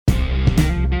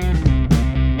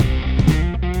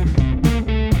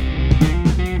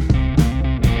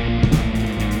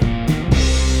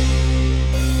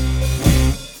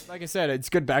Like I said, it's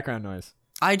good background noise.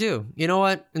 I do. You know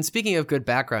what? And speaking of good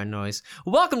background noise,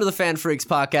 welcome to the Fan Freaks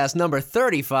podcast number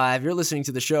 35. You're listening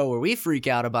to the show where we freak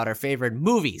out about our favorite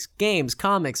movies, games,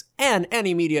 comics, and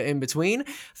any media in between.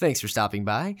 Thanks for stopping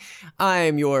by.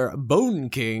 I'm your Bone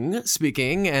King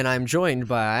speaking, and I'm joined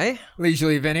by...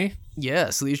 Leisurely Vinny.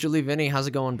 Yes, Leisurely Vinny. How's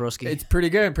it going, broski? It's pretty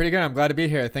good, pretty good. I'm glad to be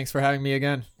here. Thanks for having me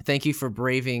again. Thank you for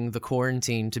braving the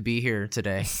quarantine to be here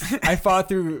today. I fought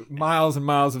through miles and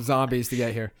miles of zombies to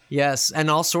get here. Yes, and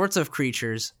all sorts of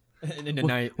creatures. In the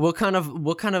night. What kind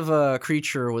of a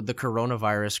creature would the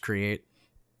coronavirus create?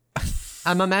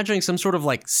 I'm imagining some sort of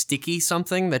like sticky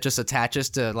something that just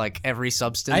attaches to like every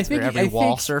substance or every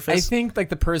wall surface. I think like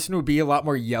the person would be a lot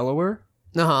more yellower.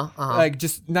 Like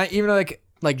just not even like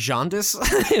jaundice?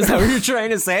 Is that what you're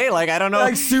trying to say? Like, I don't know.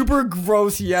 Like super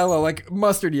gross yellow, like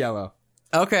mustard yellow.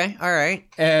 Okay, all right.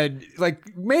 And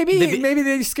like maybe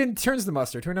their skin turns to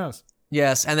mustard. Who knows?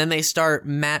 Yes, and then they start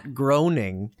matte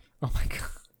groaning. Oh my god.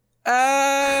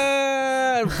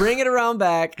 Bring it around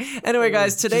back. Anyway,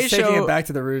 guys, today's show... taking it back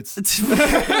to the roots.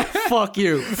 Fuck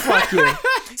you.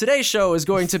 Today's show is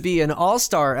going to be an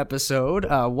all-star episode,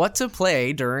 what to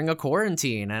play during a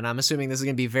quarantine, and I'm assuming this is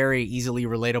going to be very easily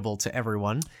relatable to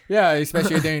everyone. Yeah,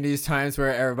 especially during these times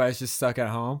where everybody's just stuck at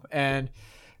home, and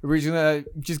we're just gonna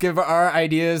just give our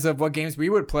ideas of what games we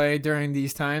would play during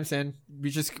these times, and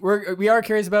we are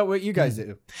curious about what you guys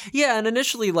do. Yeah, and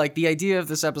initially, like, the idea of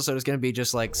this episode is going to be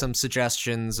just like some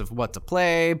suggestions of what to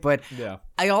play, but yeah.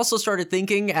 I also started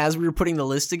thinking as we were putting the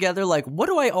list together, like, what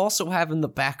do I also have in the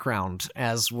background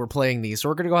as we're playing these? So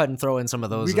we're going to go ahead and throw in some of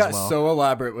those as well. We got so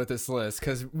elaborate with this list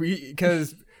because we do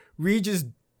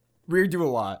a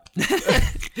lot.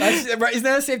 Isn't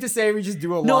that safe to say we just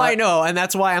do a lot? No, I know, and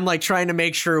that's why I'm like trying to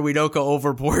make sure we don't go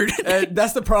overboard.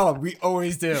 That's the problem. We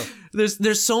always do.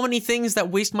 There's so many things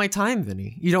that waste my time,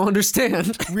 Vinny. You don't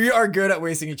understand. We are good at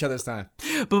wasting each other's time.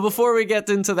 But before we get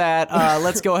into that,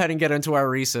 let's go ahead and get into our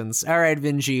recents. All right,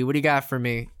 Vinji, what do you got for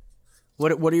me?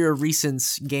 What are your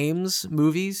recents? Games,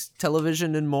 movies,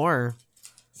 television, and more?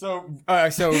 So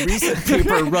recent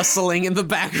paper rustling in the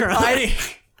background.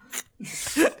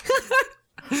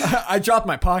 I dropped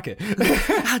my pocket.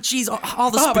 Jeez,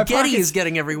 all the spaghetti is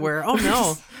getting everywhere. Oh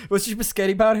no. What's your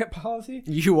spaghetti policy?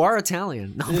 You are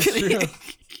Italian. No, I'm kidding.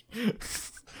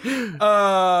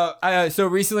 So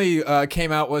recently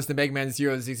came out was the Mega Man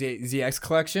Zero ZX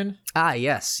collection.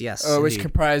 Yes. Which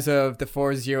comprised of the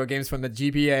 4 Zero games from the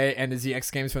GBA and the ZX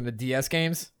games from the DS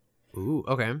games. Ooh,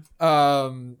 okay.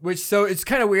 So it's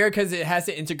kind of weird because it has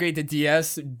to integrate the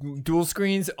DS dual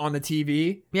screens on the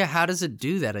TV. Yeah, how does it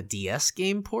do that? A DS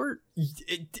game port?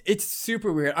 It's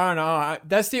super weird. I don't know.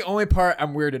 That's the only part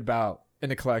I'm weirded about in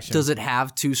the collection. Does it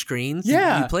have 2 screens?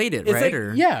 Yeah, you played it, right?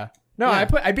 Like, yeah. No, yeah.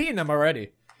 I beaten them already.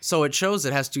 So it shows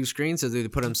it has 2 screens. So do they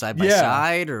put them side by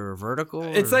side or vertical?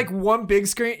 It's like one big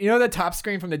screen. You know the top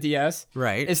screen from the DS?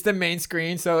 Right. It's the main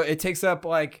screen, so it takes up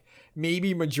like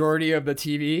maybe majority of the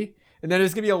TV. And then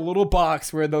there's going to be a little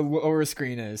box where the lower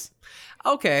screen is.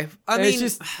 Okay. I mean, it's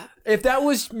just, if that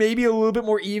was maybe a little bit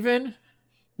more even.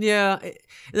 Yeah.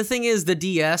 The thing is, the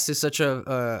DS is such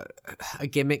a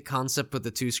gimmick concept with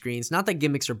the 2 screens. Not that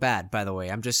gimmicks are bad, by the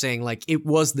way. I'm just saying, like, it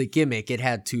was the gimmick. It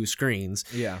had 2 screens.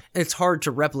 Yeah. It's hard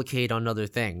to replicate on other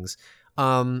things.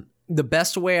 The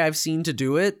best way I've seen to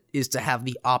do it is to have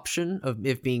the option of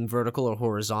it being vertical or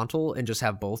horizontal and just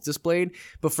have both displayed.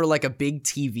 But for like a big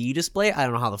TV display, I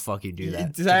don't know how the fuck you do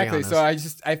that. Exactly. So I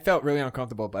felt really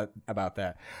uncomfortable about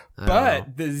that.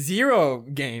 But the Zero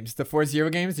games, the 4 Zero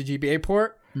games, the GBA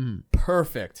port,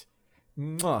 perfect.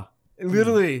 Mwah.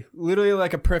 Literally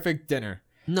like a perfect dinner.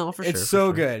 No, for sure. It's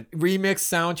so good. Remix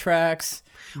soundtracks.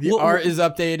 The art is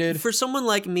updated. For someone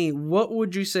like me, what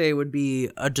would you say would be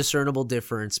a discernible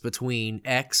difference between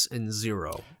X and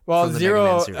Zero? Well,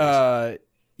 Zero,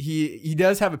 he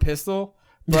does have a pistol,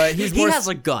 but he has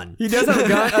a gun. He does have a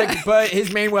gun, but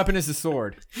his main weapon is a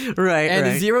sword. Right. And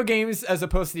the Zero games, as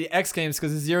opposed to the X games,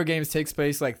 because the Zero games takes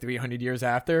place like 300 years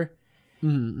after,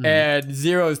 and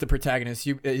Zero is the protagonist.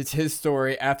 It's his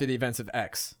story after the events of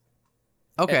X.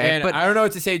 Okay, and but I don't know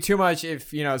what to say too much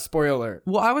if, spoiler alert.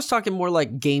 Well, I was talking more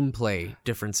like gameplay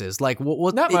differences. Like,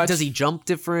 what Not much. Does he jump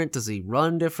different? Does he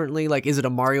run differently? Like, is it a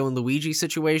Mario and Luigi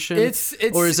situation?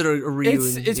 Or is it a Ryu?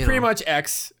 It's pretty much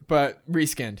X, but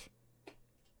reskinned.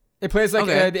 It plays like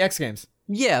the X games.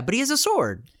 Yeah, but he has a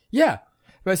sword. Yeah,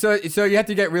 but so you have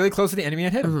to get really close to the enemy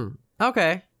and hit him.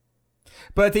 Okay.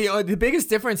 But the biggest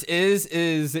difference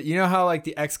is you know how like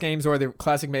the X games or the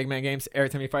classic Mega Man games, every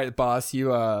time you fight the boss,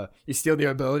 you steal their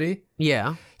ability.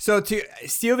 Yeah. So to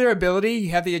steal their ability,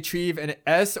 you have to achieve an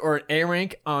S or an A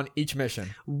rank on each mission.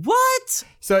 What?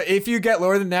 So if you get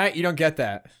lower than that, you don't get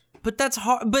that. But that's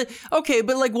hard. But okay,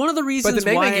 but like one of the reasons But the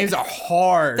Mega why Man games are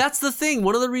hard. That's the thing.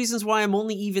 One of the reasons why I'm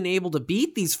only even able to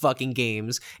beat these fucking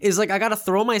games is like I gotta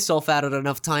throw myself at it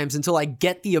enough times until I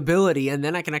get the ability, and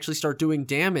then I can actually start doing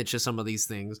damage to some of these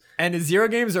things. And the Zero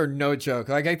games are no joke.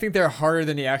 Like, I think they're harder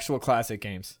than the actual classic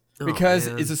games. Because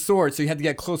it's a sword, so you have to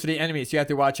get closer to the enemies. So you have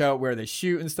to watch out where they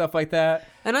shoot and stuff like that.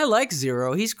 And I like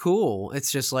Zero. He's cool.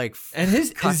 It's just like... And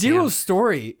his Zero's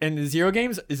story in the Zero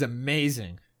games is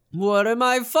amazing. What am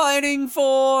I fighting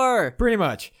for? Pretty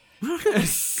much.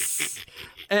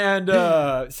 And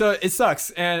so it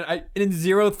sucks. And in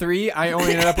 0-3, I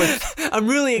only ended up with... I'm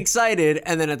really excited,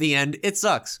 and then at the end, it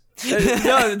sucks.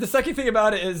 No, the second thing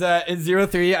about it is that in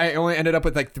 0-3, I only ended up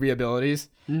with like 3 abilities.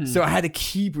 So I had to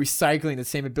keep recycling the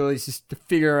same abilities just to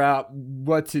figure out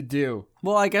what to do.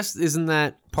 Well, I guess isn't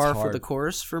that par for the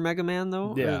course for Mega Man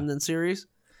though? Yeah. In the series.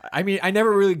 I mean, I never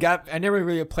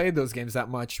really played those games that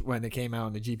much when they came out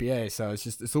on the GBA, so it's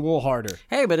a little harder.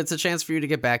 Hey, but it's a chance for you to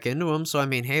get back into them. So I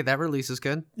mean, hey, that release is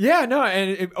good. Yeah, no, and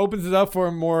it opens it up for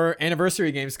more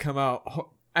anniversary games to come out.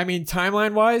 I mean,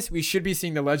 timeline-wise, we should be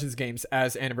seeing the Legends games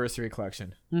as Anniversary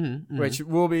Collection, which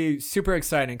will be super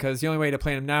exciting because the only way to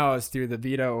play them now is through the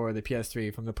Vita or the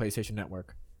PS3 from the PlayStation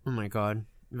Network. Oh my god,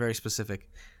 very specific.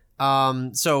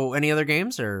 So any other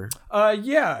games or?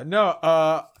 Yeah,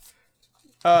 no.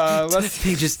 Let's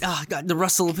pages. Oh god, the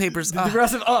rustle of papers. The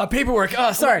rest of paperwork.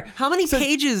 Sorry. How many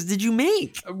pages did you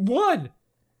make? 1.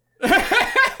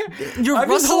 You're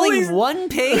rustling one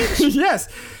page? Yes.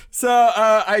 So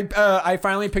I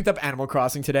finally picked up Animal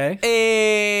Crossing today.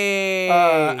 Hey.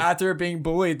 After being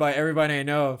bullied by everybody I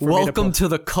know. Welcome to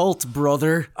the cult,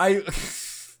 brother.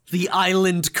 The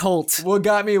island cult. What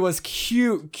got me was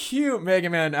cute Mega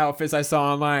Man outfits I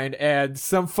saw online and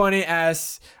some funny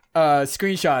ass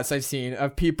screenshots I've seen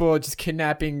of people just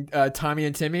kidnapping Tommy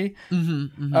and Timmy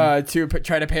to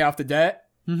try to pay off the debt.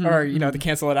 Or to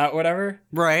cancel it out, whatever.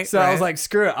 Right. So I was like,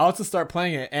 screw it. I'll just start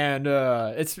playing it, and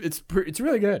it's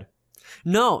really good.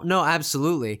 No,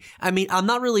 absolutely. I mean, I'm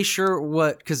not really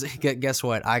sure because guess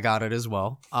what? I got it as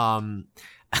well. I'm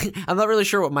not really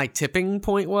sure what my tipping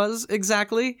point was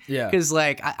exactly. Yeah. Because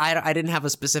like I didn't have a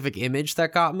specific image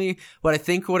that got me, but I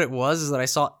think what it was is that I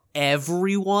saw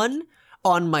everyone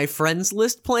on my friends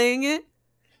list playing it.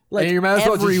 Like and you might as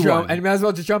well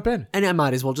just jump in. And I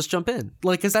might as well just jump in.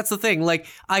 Like, because that's the thing. Like,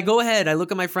 I go ahead, I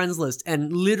look at my friends list,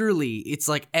 and literally, it's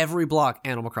like every block,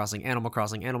 Animal Crossing, Animal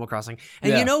Crossing, Animal Crossing.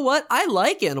 And you know what? I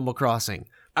like Animal Crossing.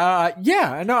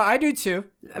 Yeah, no, I do too.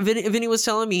 Vinny was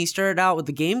telling me he started out with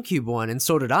the GameCube one, and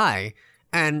so did I.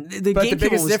 And the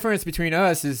biggest difference between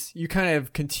us is you kind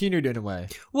of continued in a way.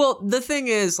 Well, the thing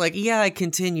is, like, yeah, I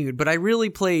continued, but I really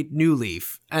played New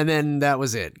Leaf, and then that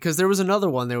was it. Because there was another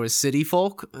one. There was City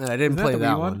Folk, and I didn't play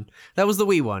that one. That was the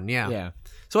Wii one, yeah. Yeah.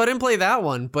 So I didn't play that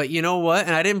one, but you know what?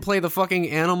 And I didn't play the fucking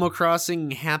Animal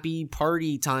Crossing Happy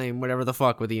Party Time, whatever the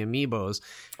fuck, with the amiibos.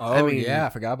 Oh, yeah, I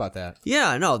forgot about that.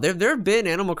 Yeah, no, there have been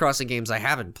Animal Crossing games I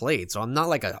haven't played, so I'm not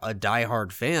like a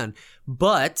diehard fan.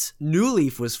 But New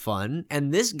Leaf was fun,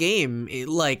 and this game,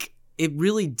 it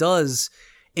really does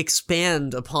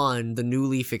expand upon the New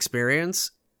Leaf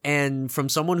experience. And from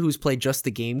someone who's played just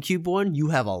the GameCube one, you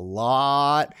have a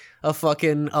lot of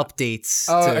fucking updates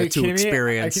to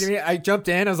experience. Are you kidding me? I jumped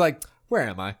in. I was like, where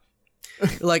am I?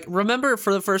 Like, remember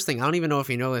for the first thing, I don't even know if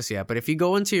you know this yet, but if you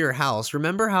go into your house,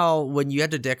 remember how when you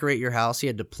had to decorate your house, you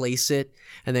had to place it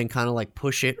and then kind of like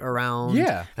push it around?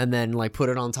 Yeah. And then like put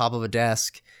it on top of a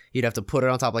desk. You'd have to put it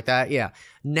on top like that. Yeah.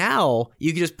 Now you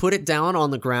can just put it down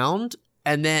on the ground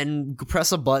and then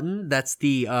press a button that's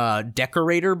the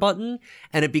decorator button,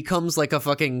 and it becomes like a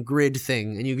fucking grid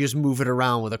thing, and you can just move it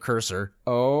around with a cursor.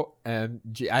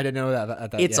 OMG. I didn't know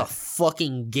that it's a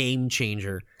fucking game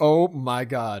changer. Oh my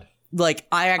god. Like,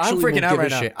 I'm freaking out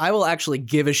right now. I will actually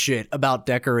give a shit about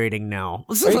decorating now.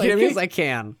 Because I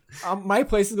can. My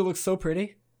place is going to look so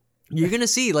pretty. You're going to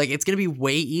see, like, it's going to be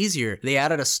way easier. They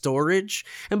added a storage.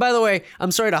 And by the way,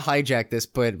 I'm sorry to hijack this,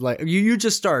 but like you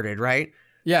just started, right?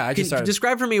 Yeah, I just started.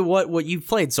 Describe for me what you've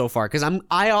played so far, because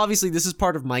I obviously, this is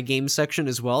part of my game section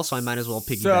as well, so I might as well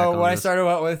piggyback on So what I started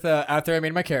out with after I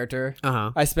made my character,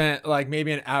 I spent like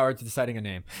maybe an hour deciding a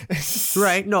name.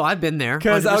 Right? No, I've been there.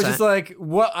 Because I was just like,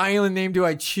 what island name do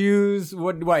I choose?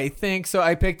 What do I think? So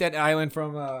I picked that island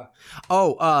from. I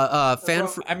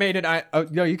made it.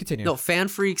 No, you continue. No, Fan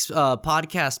Freaks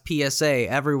podcast PSA.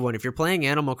 Everyone, if you're playing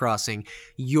Animal Crossing,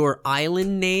 your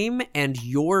island name and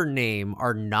your name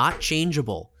are not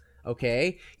changeable.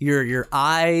 Okay, your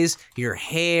eyes, your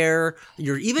hair,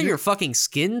 your fucking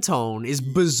skin tone is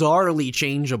bizarrely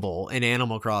changeable in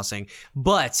Animal Crossing,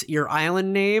 but your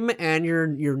island name and your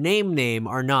name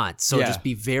are not. So just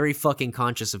be very fucking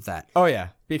conscious of that. Oh yeah,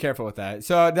 be careful with that.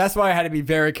 So that's why I had to be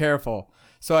very careful.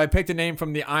 So I picked a name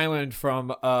from the island from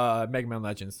Mega Man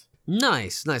Legends.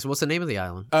 Nice. What's the name of the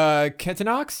island?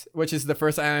 Kentinox, which is the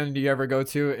first island you ever go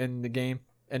to in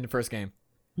the first game.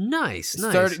 Nice.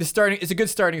 It's a good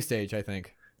starting stage, I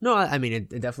think. No, I mean, it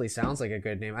definitely sounds like a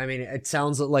good name. I mean, it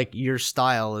sounds like your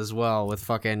style as well with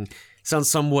fucking...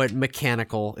 Sounds somewhat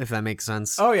mechanical, if that makes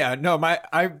sense. Oh, yeah. No,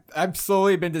 I've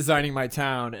slowly been designing my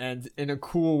town and in a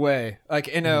cool way. Like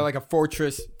in a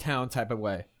fortress town type of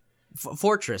way.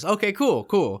 Fortress. Okay,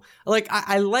 cool. Like,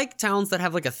 I like towns that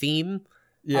have like a theme.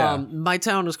 Yeah. My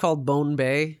town is called Bone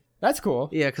Bay. That's cool.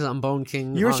 Yeah, because I'm Bone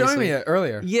King. You were obviously. showing me it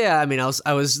earlier. Yeah, I mean, I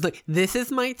was like, this is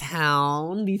my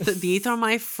town. These are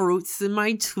my fruits and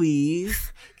my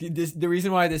trees. The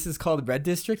reason why this is called Red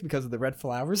District because of the red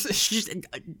flowers.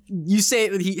 You say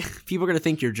people are gonna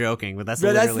think you're joking, but that's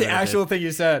the actual thing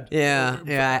you said.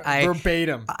 Yeah. I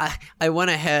verbatim. I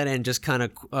went ahead and just kind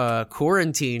of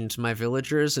quarantined my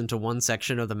villagers into one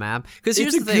section of the map because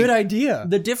here's the thing. It's a good idea.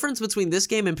 The difference between this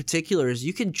game in particular is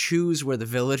you can choose where the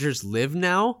villagers live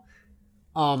now.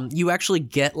 You actually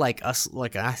get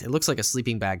it looks like a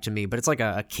sleeping bag to me, but it's like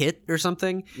a kit or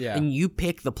something. Yeah. And you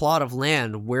pick the plot of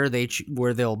land where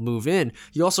they'll move in.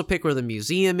 You also pick where the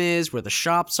museum is, where the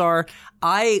shops are.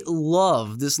 I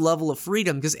love this level of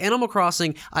freedom because Animal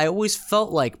Crossing, I always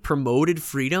felt like promoted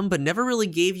freedom, but never really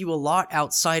gave you a lot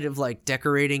outside of like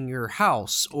decorating your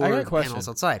house or I got a question. panels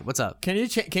outside. What's up? Can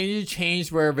you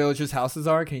change where villagers' houses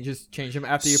are? Can you just change them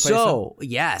after you play? So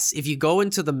yes, if you go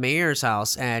into the mayor's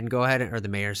house and go ahead or the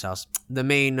mayor's house, the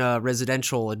main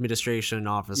residential administration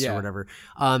office or whatever,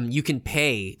 you can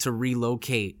pay to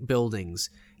relocate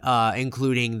buildings,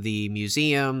 including the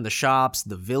museum, the shops,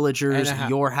 the villagers,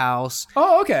 your house.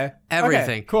 Oh, okay.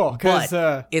 Everything. Okay, cool.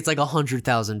 But it's like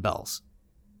 100,000 bells.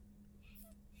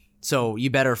 So you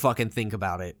better fucking think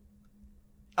about it.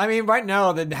 I mean, right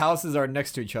now the houses are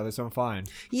next to each other, so I'm fine.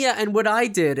 Yeah, and what I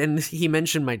did, and he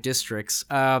mentioned my districts.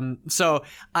 So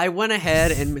I went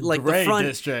ahead and like the front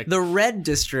district. The red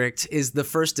district is the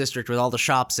first district with all the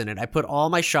shops in it. I put all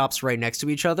my shops right next to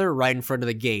each other, right in front of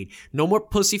the gate. No more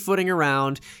pussyfooting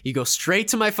around. You go straight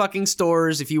to my fucking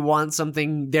stores. If you want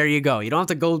something, there you go. You don't have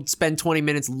to go spend 20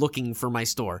 minutes looking for my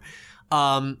store.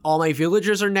 All my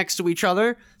villagers are next to each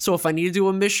other, so if I need to do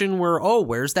a mission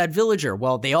where's that villager?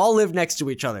 Well, they all live next to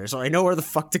each other, so I know where the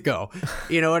fuck to go.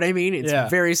 You know what I mean? It's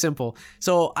very simple.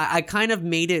 So I kind of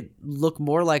made it look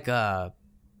more like a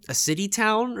city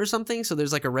town or something. So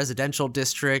there's like a residential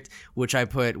district, which I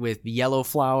put with yellow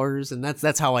flowers, and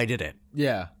that's how I did it.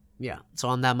 Yeah. Yeah, so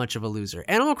I'm that much of a loser.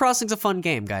 Animal Crossing's a fun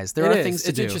game, guys. There are things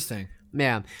to do. It's interesting.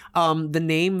 Yeah. The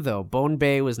name, though, Bone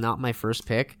Bay was not my first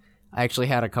pick. I actually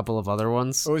had a couple of other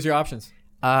ones. What was your options?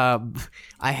 I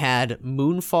had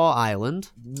Moonfall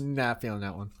Island. Not feeling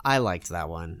that one. I liked that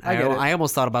one. I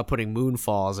almost thought about putting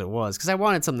Moonfall as it was because I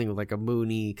wanted something with like a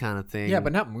moony kind of thing. Yeah,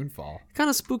 but not Moonfall. Kind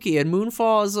of spooky. And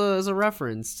Moonfall is a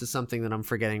reference to something that I'm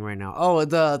forgetting right now. Oh,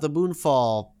 the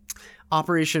Moonfall.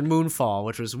 Operation Moonfall,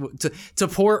 which was to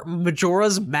port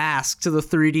Majora's Mask to the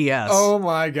 3DS. Oh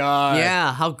my god.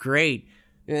 Yeah, how great.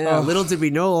 Yeah, little did we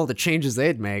know all the changes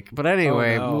they'd make. But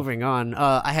anyway, moving on.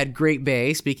 I had Great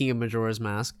Bay, speaking of Majora's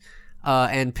Mask,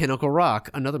 and Pinnacle Rock,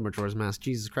 another Majora's Mask.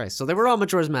 Jesus Christ. So they were all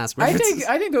Majora's Mask references.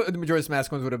 I think the Majora's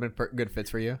Mask ones would have been good fits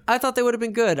for you. I thought they would have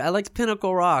been good. I liked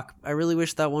Pinnacle Rock. I really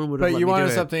wish that one would have let me do it. But you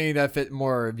wanted something that fit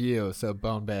more of you, so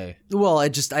Bone Bay. Well,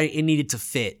 it needed to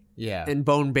fit. Yeah. And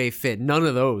Bone Bay fit. None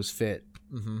of those fit.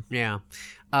 Mm-hmm. Yeah.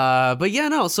 But yeah,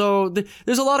 no. So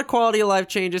there's a lot of quality of life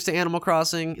changes to Animal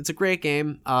Crossing. It's a great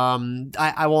game.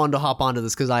 I wanted to hop onto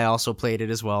this because I also played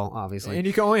it as well, obviously. And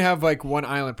you can only have like one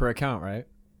island per account, right?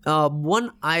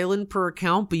 One island per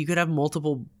account, but you could have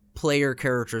multiple player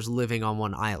characters living on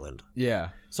one island. Yeah.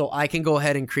 So I can go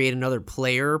ahead and create another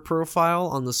player profile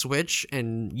on the Switch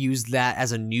and use that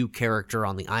as a new character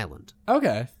on the island.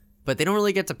 Okay. But they don't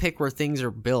really get to pick where things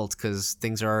are built because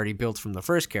things are already built from the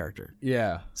first character.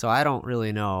 Yeah. So I don't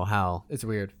really know how it's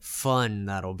weird fun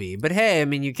that'll be. But hey, I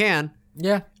mean, you can.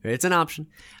 Yeah. It's an option.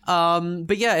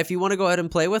 But yeah, if you want to go ahead and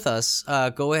play with us,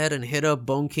 go ahead and hit up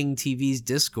Bone King TV's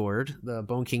Discord, the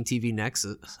Bone King TV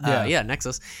Nexus.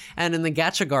 Nexus. And in the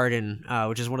Gacha Garden,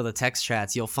 which is one of the text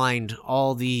chats, you'll find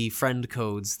all the friend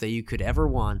codes that you could ever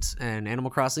want. And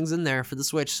Animal Crossing's in there for the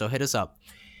Switch, so hit us up.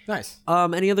 Nice.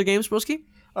 Any other games, broski?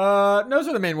 Those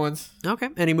are the main ones. Okay.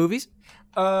 Any movies?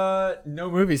 No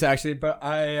movies actually, but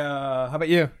how about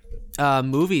you?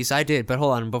 Movies, I did, but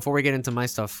hold on. Before we get into my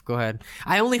stuff, go ahead.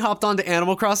 I only hopped on to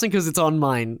Animal Crossing because it's on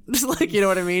mine. Like, you know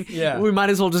what I mean? Yeah. We might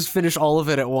as well just finish all of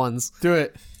it at once. Do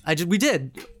it. We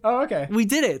did. Oh, okay. We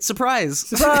did it. Surprise.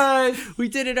 Surprise. We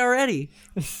did it already.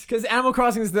 Because Animal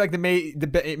Crossing is like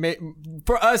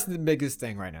for us the biggest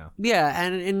thing right now. Yeah,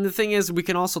 and the thing is, we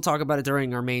can also talk about it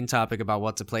during our main topic about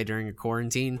what to play during a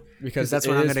quarantine. Because that's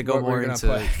when I'm going to go more into.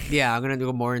 Play. Yeah, I'm going to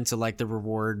go more into like the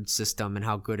reward system and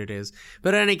how good it is.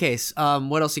 But in any case,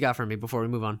 what else you got for me before we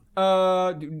move on?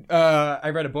 I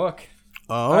read a book.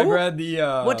 Oh, I read the.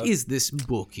 What is this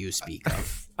book you speak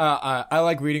of? I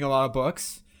like reading a lot of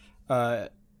books. I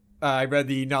read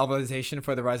the novelization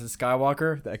for The Rise of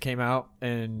Skywalker that came out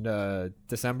in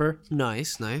December.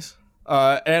 Nice. And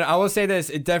I will say this: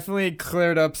 it definitely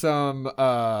cleared up some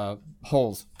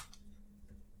holes.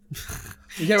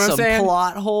 You get what I'm saying? Some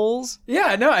plot holes.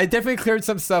 Yeah, no, it definitely cleared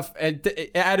some stuff.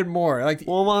 It added more, like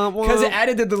because it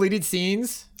added the deleted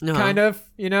scenes, kind of.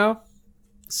 You know,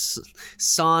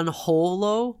 San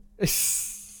Holo.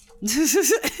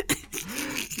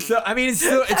 So I mean, it's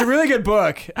a really good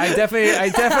book. I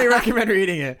definitely recommend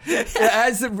reading it. It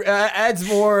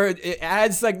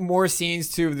adds like more scenes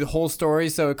to the whole story,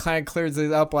 so it kind of clears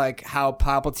it up, like how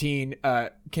Palpatine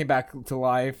came back to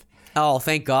life. Oh,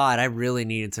 thank God! I really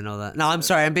needed to know that. No, I'm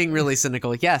sorry. I'm being really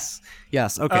cynical. Yes.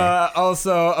 Okay.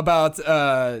 Also about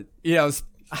I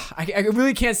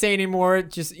really can't say anymore.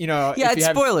 Just Yeah, it's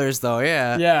spoilers though.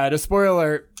 Yeah. Yeah, the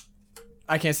spoiler.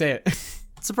 I can't say it.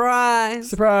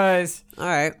 Surprise! All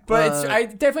right, but I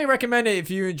definitely recommend it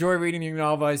if you enjoy reading the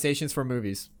novelizations for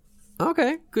movies.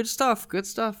 Okay, good stuff.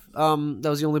 That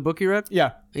was the only book you read?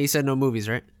 Yeah. You said no movies,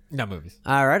 right? No movies.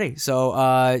 Alrighty.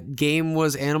 So, game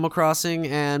was Animal Crossing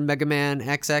and Mega Man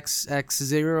XXX00?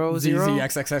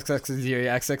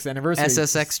 ZXXXX anniversary.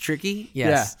 SSX Tricky?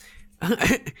 Yes. Yeah.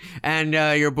 And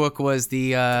your book was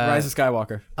the Rise of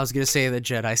Skywalker. I was gonna say the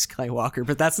Jedi Skywalker,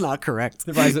 but that's not correct.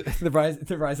 The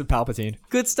rise of Palpatine.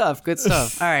 Good stuff.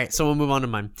 All right, so we'll move on to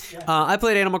mine. Yeah. I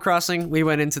played Animal Crossing. We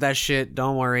went into that shit.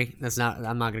 Don't worry,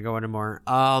 I'm not gonna go into more.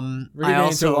 We're gonna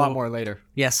get into a lot more later.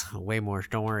 Yes, way more.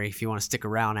 Don't worry if you want to stick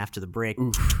around after the break.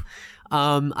 Oof.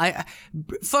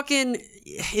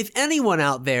 If anyone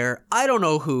out there, I don't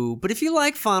know who, but if you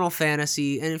like Final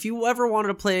Fantasy and if you ever wanted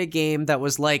to play a game that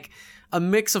was like a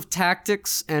mix of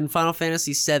tactics and Final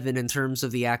Fantasy VII in terms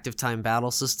of the active time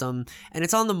battle system, and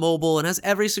it's on the mobile and has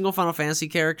every single Final Fantasy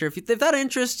character, if that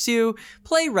interests you,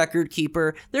 play Record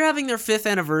Keeper. They're having their 5th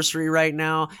anniversary right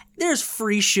now. There's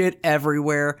free shit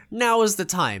everywhere. Now is the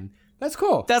time. That's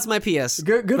cool. That's my PS.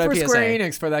 Good for PSA. Square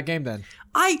Enix for that game then.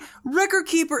 Record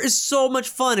Keeper is so much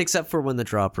fun, except for when the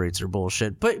drop rates are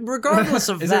bullshit. But regardless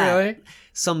of is that, it really?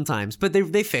 Sometimes. But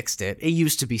they fixed it. It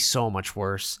used to be so much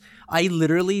worse.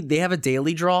 They have a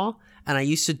daily draw, and I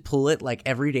used to pull it like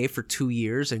every day for 2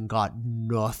 years and got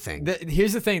nothing.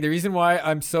 Here's the thing: the reason why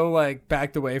I'm so like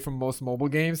backed away from most mobile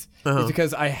games is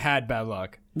because I had bad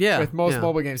luck. Yeah, with most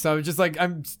mobile games, so I'm just like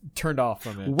I'm turned off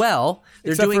from it. Well,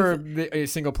 except for the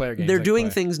single player games. They're doing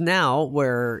things now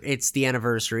where it's the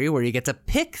anniversary where you get to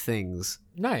pick things.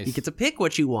 Nice. You get to pick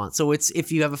what you want. So it's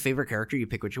if you have a favorite character, you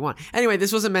pick what you want. Anyway,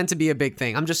 this wasn't meant to be a big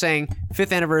thing. I'm just saying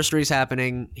 5th anniversary is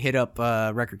happening. Hit up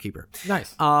Record Keeper.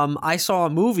 Nice. I saw a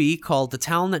movie called The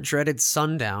Town That Dreaded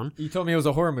Sundown. You told me it was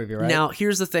a horror movie, right? Now,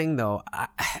 here's the thing though.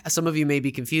 Some of you may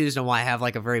be confused on why I have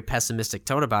like a very pessimistic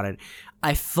tone about it.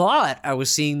 I thought I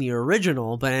was seeing the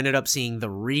original, but I ended up seeing the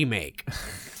remake.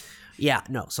 Yeah,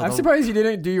 no. So I'm surprised you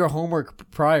didn't do your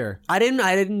homework prior. I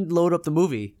didn't load up the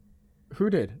movie. Who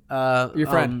did? Your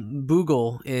friend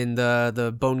Boogle in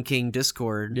the Bone King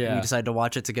Discord. Yeah. We decided to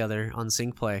watch it together on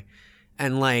SyncPlay,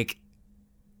 and like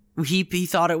he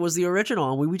thought it was the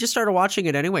original, and we just started watching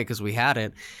it anyway because we had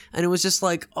it, and it was just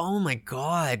like, oh my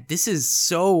god, this is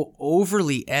so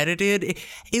overly edited.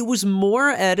 It was more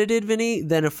edited, Vinny,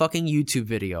 than a fucking YouTube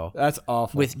video. That's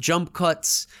awful. With jump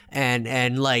cuts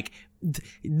and like.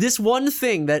 This one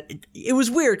thing that it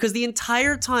was weird because the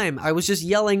entire time I was just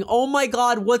yelling, oh my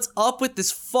god, what's up with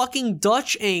this fucking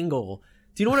Dutch angle?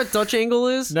 Do you know what a Dutch angle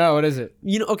is? No, what is it?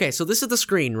 Okay, so this is the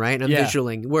screen, right? And I'm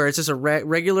visualing where it's just a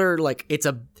regular, like it's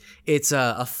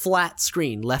a flat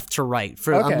screen left to right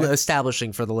I'm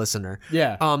establishing for the listener.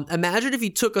 Yeah. Imagine if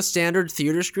you took a standard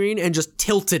theater screen and just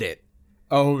tilted it.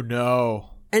 Oh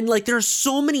no. And like there are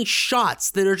so many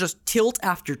shots that are just tilt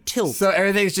after tilt. So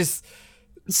everything's just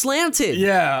slanted.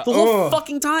 Yeah. The whole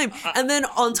fucking time. And then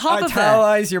on top of that,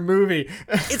 italicize your movie.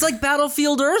 It's like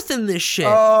Battlefield Earth in this shit.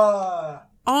 Oh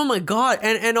my god.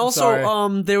 And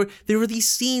also there were these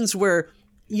scenes where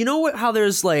you know how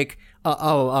there's like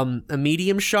a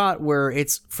medium shot where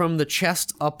it's from the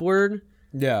chest upward.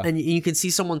 Yeah. And you can see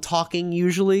someone talking.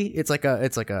 Usually, it's like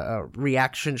a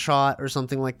reaction shot or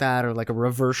something like that, or like a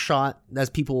reverse shot, as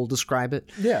people will describe it.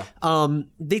 Yeah.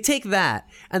 They take that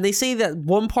and they say that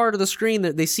one part of the screen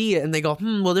that they see it and they go,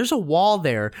 well, there's a wall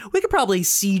there. We could probably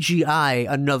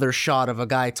CGI another shot of a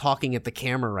guy talking at the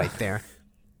camera right there.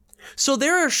 So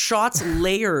there are shots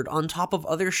layered on top of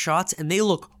other shots, and they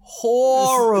look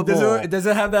horrible. Does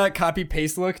it have that copy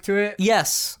paste look to it?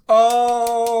 Yes.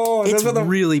 Oh, It's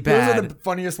really bad. Those are the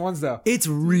funniest ones, though. It's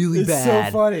really It's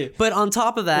bad. so funny. But on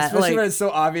top of that, Especially like, when it's so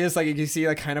obvious, like you can see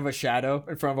like kind of a shadow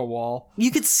in front of a wall.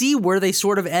 you could see where they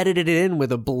sort of edited it in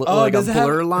with a blur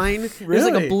line. There's like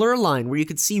Really? a blur line where you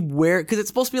could see where, because it's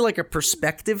supposed to be like a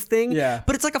perspective thing. Yeah.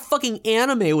 But it's like a fucking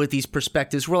anime with these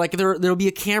perspectives where like there'll be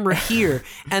a camera here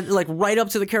and like right up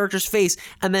to the character's face,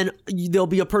 and then there'll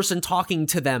be a person talking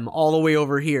to them all the way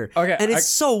over here. Okay, And it's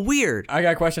so weird. I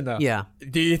got a question though. Yeah.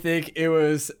 Do you think it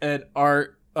was an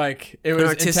artistic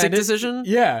artistic decision?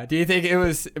 Yeah. Do you think it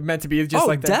was meant to be just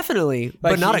like that? Definitely,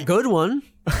 but Like not a good one.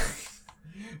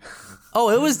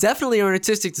 It was definitely an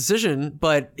artistic decision,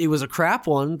 but it was a crap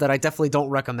one that I definitely don't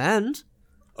recommend.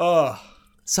 Ugh.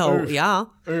 So, Oof. yeah.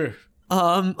 Ugh.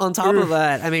 On top of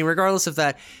that, I mean, regardless of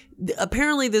that,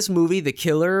 apparently this movie, The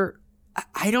Killer,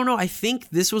 I don't know. I think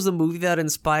this was the movie that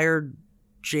inspired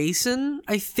Jason,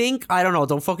 I think. I don't know.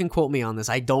 Don't fucking quote me on this.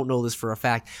 I don't know this for a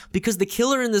fact. Because the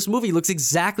killer in this movie looks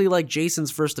exactly like Jason's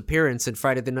first appearance in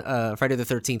Friday the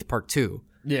 13th Part 2.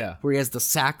 Yeah. Where he has the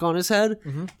sack on his head.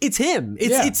 Mm-hmm. It's him.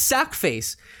 It's sack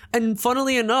face. And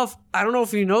funnily enough, I don't know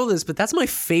if you know this, but that's my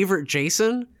favorite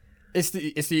Jason. It's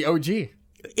the OG.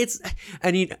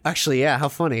 How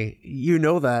funny. You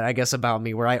know that, I guess, about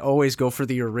me, where I always go for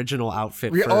the original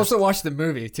outfit We first. also watched the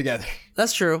movie together.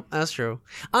 That's true.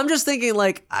 I'm just thinking,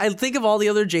 like, I think of all the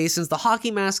other Jasons. The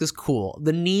hockey mask is cool.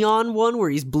 The neon one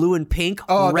where he's blue and pink,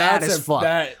 rad as fuck.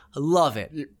 I love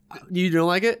it. You don't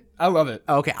like it? I love it.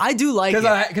 Okay, I do like it.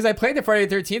 Because I played the Friday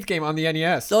the 13th game on the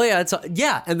NES. Oh,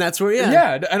 yeah, and that's where,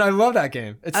 Yeah, and I love that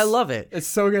game. I love it. It's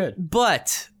so good.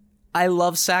 But I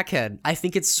love Sackhead. I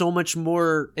think it's so much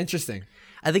more interesting.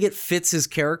 I think it fits his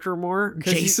character more.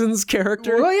 Jason's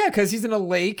character. Well, yeah, because he's in a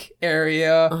lake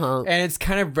area, and it's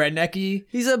kind of rednecky.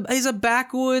 He's a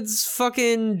backwoods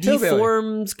fucking Hillbilly.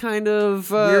 deformed kind of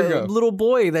little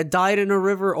boy that died in a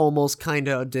river. Almost kind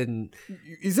of didn't.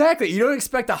 Exactly. You don't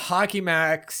expect a hockey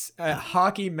mask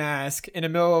in the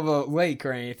middle of a lake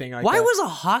or anything like that. Why was a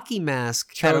hockey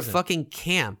mask at a fucking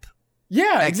camp?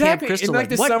 Yeah, exactly. Camp In like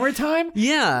the summertime.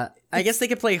 Yeah, I guess they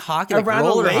could play hockey, like around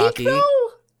roller a lake, hockey. though?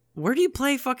 Where do you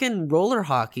play fucking roller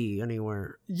hockey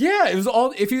anywhere? Yeah, it was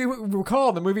all. If you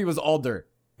recall, the movie was all dirt.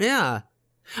 Yeah.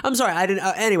 I'm sorry, I didn't.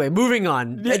 Anyway, moving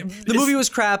on. The movie was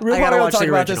crap. We'll I gotta watch the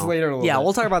original. About this later a little bit.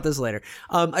 We'll talk about this later.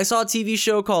 I saw a TV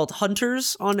show called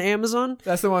Hunters on Amazon.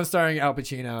 That's the one starring Al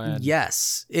Pacino. And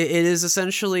yes, it is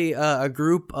essentially a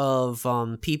group of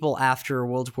people after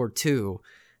World War II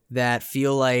that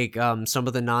feel like some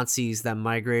of the Nazis that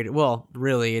migrated. Well,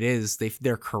 really, it is.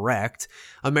 They're correct.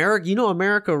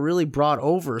 America really brought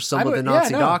over some of the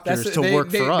Nazi doctors to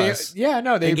work for us.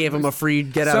 They gave them a free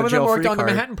get out some of jail of them free worked on card.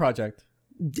 the Manhattan Project.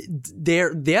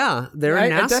 They're in NASA. I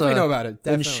definitely know about it.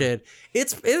 And shit.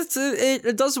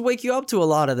 It does wake you up to a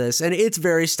lot of this, and it's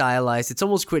very stylized. It's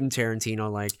almost Quentin Tarantino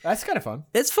like. That's kind of fun.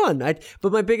 It's fun.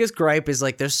 But my biggest gripe is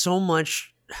like there's so much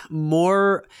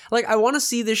more. Like I want to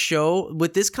see this show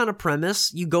with this kind of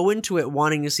premise. You go into it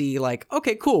wanting to see like,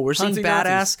 okay, cool. We're seeing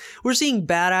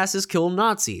badasses kill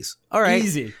Nazis. All right,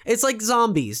 easy. It's like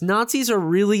zombies. Nazis are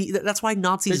really. That's why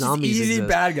Nazi zombies easy exist.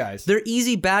 Bad guys. They're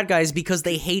easy bad guys because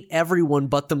they hate everyone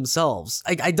but themselves.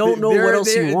 I don't know what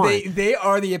else you want. They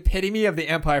are the epitome of the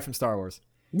Empire from Star Wars.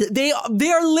 They are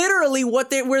literally where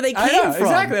they came from.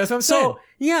 Exactly, that's what I'm saying. So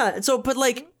yeah, but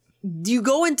like. You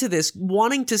go into this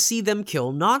wanting to see them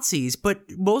kill Nazis, but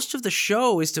most of the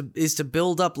show is to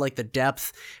build up like the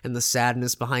depth and the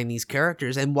sadness behind these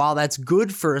characters. And while that's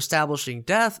good for establishing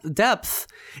depth,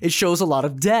 it shows a lot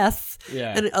of death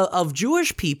and of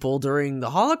Jewish people during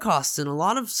the Holocaust and a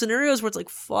lot of scenarios where it's like,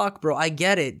 fuck, bro, I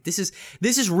get it. This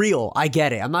is real. I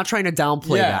get it. I'm not trying to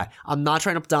downplay that. I'm not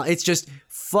trying to it's just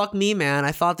fuck me, man.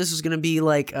 I thought this was gonna be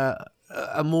like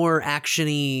a more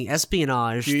action-y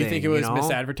espionage thing. Do you think it was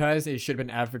misadvertised? It should have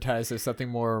been advertised as something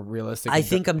more realistic. I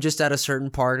think I'm just at a certain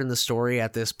part in the story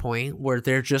at this point where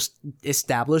they're just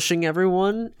establishing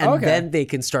everyone and then they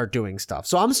can start doing stuff.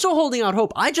 So I'm still holding out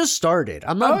hope. I just started.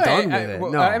 I'm not done with it.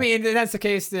 Well, no. I mean, if that's the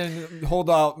case, then hold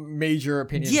out major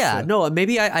opinions. Yeah, no,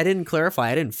 maybe I didn't clarify.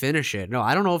 I didn't finish it. No,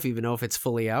 I don't know if it's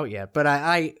fully out yet, but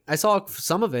I saw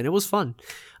some of it. It was fun.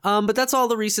 But that's all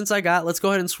the recents I got. Let's go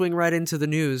ahead and swing right into the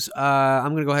news.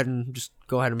 I'm gonna go ahead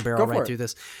and barrel right through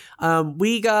this.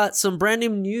 We got some brand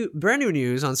new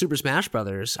news on Super Smash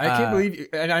Brothers. I can't believe,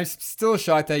 and I'm still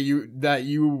shocked that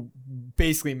you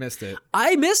basically missed it.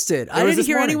 I missed it. I didn't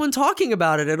hear anyone talking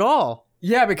about it at all.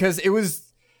 Yeah, because it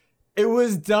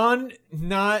was done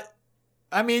not.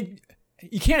 I mean,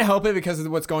 you can't help it because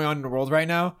of what's going on in the world right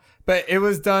now. But it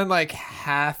was done like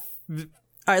half. All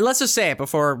right, let's just say it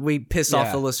before we piss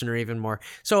off the listener even more.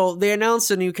 So they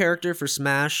announced a new character for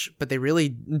Smash, but they really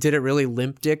did it really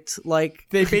limp-dicked like.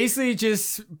 They basically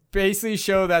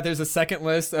show that there's a second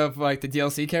list of like the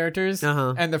DLC characters,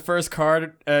 and the first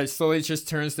card slowly just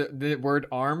turns the word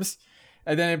arms.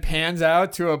 And then it pans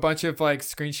out to a bunch of like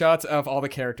screenshots of all the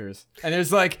characters. And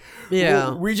there's like,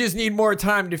 we just need more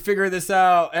time to figure this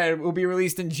out, and it will be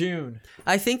released in June.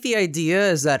 I think the idea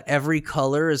is that every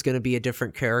color is going to be a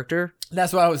different character.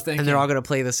 That's what I was thinking. And they're all going to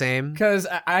play the same. Because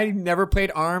I never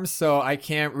played ARMS, so I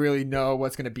can't really know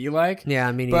what's going to be like.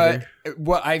 Yeah, me neither. But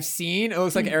what I've seen, it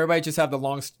looks like everybody just have the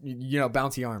long,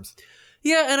 bouncy arms.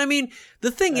 Yeah, and I mean,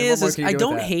 the thing is I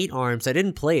don't hate ARMS. I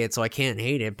didn't play it, so I can't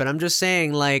hate it. But I'm just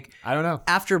saying, like, I don't know.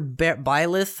 After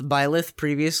Byleth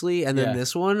previously, and then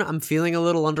this one, I'm feeling a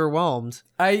little underwhelmed.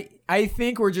 I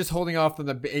think we're just holding off on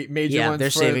the major ones. Yeah, they're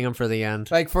saving them for the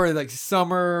end. Like for like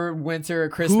summer, winter,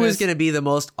 Christmas. Who is going to be the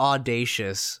most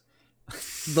audacious?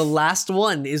 The last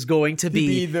one is going to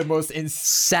be the most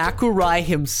Sakurai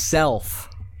himself.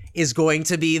 Is going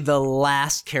to be the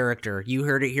last character. You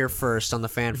heard it here first on the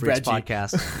Fan Freaks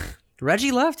podcast.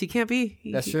 Reggie left. He can't be.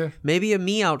 That's true. Maybe a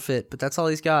me outfit, but that's all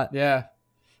he's got. Yeah.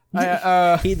 They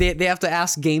have to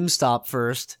ask GameStop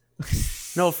first.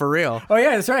 No, for real. Oh,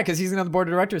 yeah, that's right, because he's on the board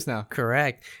of directors now.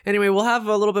 Correct. Anyway, we'll have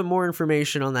a little bit more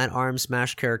information on that ARM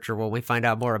Smash character when we find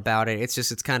out more about it.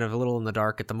 It's kind of a little in the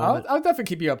dark at the moment. I'll definitely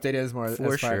keep you updated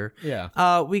For sure.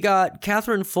 Yeah. We got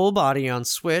Catherine Fullbody on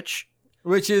Switch.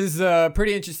 Which is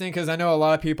pretty interesting because I know a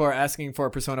lot of people are asking for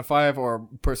Persona 5 or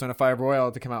Persona 5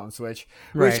 Royal to come out on Switch.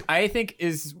 Which I think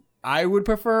I would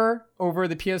prefer over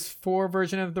the PS4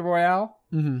 version of the Royale.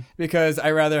 Because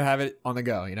I rather have it on the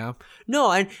go,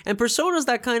 No, and Persona's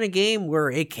that kind of game where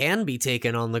it can be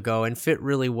taken on the go and fit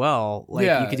really well. Like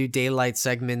you could do daylight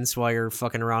segments while you're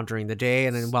fucking around during the day,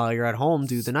 and then while you're at home,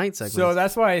 do the night segments. So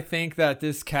that's why I think that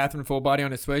this Catherine Fullbody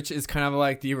on the Switch is kind of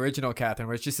like the original Catherine,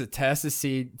 where it's just a test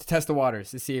to test the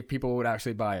waters to see if people would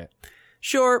actually buy it.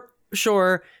 Sure.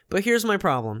 But here's my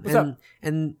problem. What's up?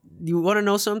 And you want to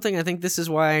know something? I think this is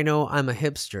why I know I'm a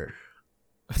hipster.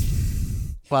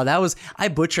 Wow, I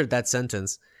butchered that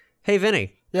sentence. Hey,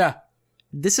 Vinny. Yeah.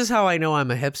 This is how I know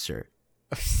I'm a hipster.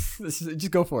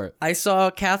 Just go for it. I saw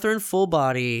Catherine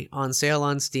Fullbody on sale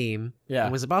on Steam. Yeah.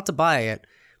 And was about to buy it,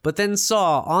 but then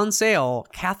saw on sale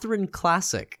Catherine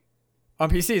Classic. On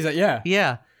PC, is that? Yeah.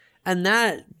 Yeah. And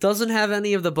that doesn't have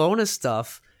any of the bonus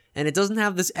stuff. And it doesn't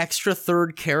have this extra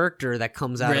third character that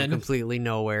comes out of completely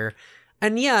nowhere.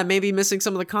 And yeah, maybe missing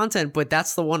some of the content, but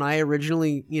that's the one I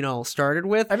originally, started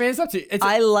with. I mean, it's up to you.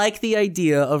 I like the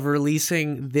idea of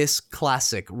releasing this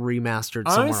classic remastered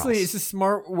somewhere else. Honestly, it's a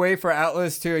smart way for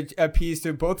Atlas to appease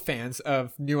to both fans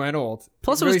of new and old.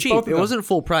 Plus, it was cheap. It wasn't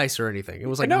full price or anything. It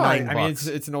was like $9. I mean,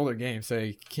 it's an older game, so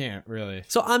you can't really.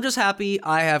 So I'm just happy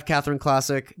I have Catherine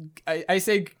Classic. I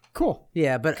say cool.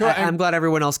 Yeah, but cool. I'm glad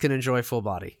everyone else can enjoy Full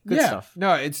Body. Good stuff.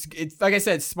 No, it's like I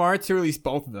said, it's smart to release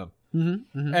both of them.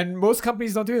 And most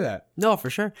companies don't do that. No, for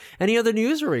sure. Any other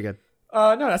news, or are we good?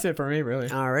 No, that's it for me, really.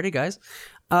 Alrighty, guys.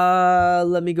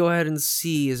 Let me go ahead and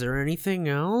see. Is there anything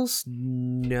else?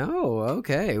 No.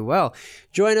 Okay. Well,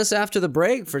 join us after the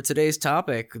break for today's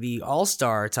topic, the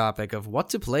all-star topic of what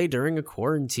to play during a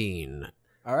quarantine.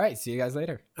 All right. See you guys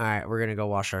later. All right. We're going to go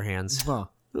wash our hands.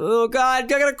 Oh, God. I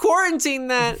got to quarantine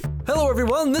that. Hello,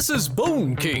 everyone. This is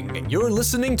Bone King, and you're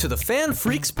listening to the Fan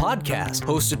Freaks podcast,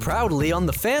 hosted proudly on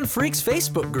the Fan Freaks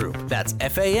Facebook group. That's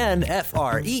FANFREEKS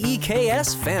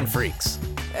Fan Freaks.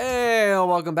 Hey,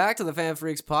 welcome back to the Fan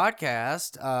Freaks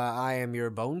podcast. I am your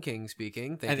Bone King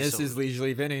speaking. And this is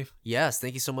Leisurely Vinny. Yes,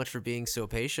 thank you so much for being so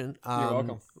patient. You're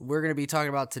welcome. We're going to be talking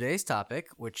about today's topic,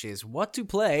 which is what to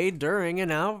play during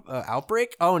an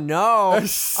outbreak. Oh, no.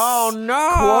 Oh,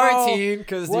 no. Quarantine,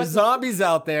 because there's zombies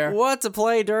out there. What to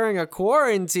play during a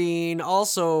quarantine.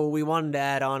 Also, we wanted to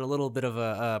add on a little bit of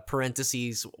a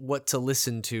parentheses, what to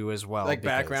listen to as well. Like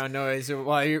background noise.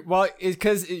 Well,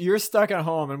 because you're stuck at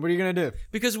home, and what are you going to do?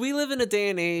 Because Because we live in a day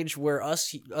and age where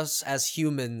us as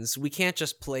humans, we can't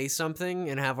just play something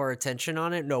and have our attention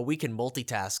on it. No, we can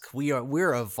multitask.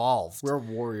 We're evolved. We're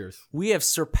warriors. We have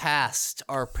surpassed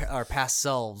our past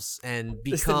selves and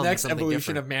become It's the next something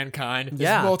evolution different. of mankind. Just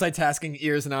Yeah. multitasking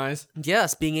ears and eyes.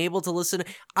 Yes, being able to listen.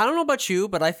 I don't know about you,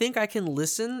 but I think I can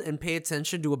listen and pay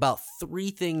attention to about 3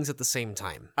 things at the same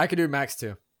time. I could do max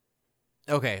 2.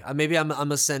 Okay, maybe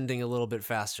I'm ascending a little bit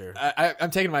faster.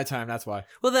 I'm taking my time. That's why.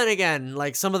 Well, then again,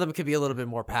 like some of them could be a little bit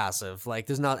more passive. Like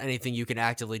there's not anything you can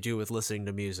actively do with listening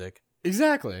to music.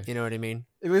 Exactly. You know what I mean?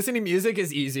 Listening to music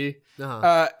is easy.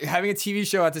 Uh-huh. Having a TV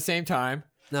show at the same time,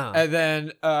 Uh-huh. and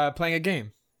then playing a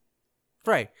game.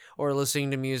 Right. Or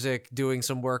listening to music, doing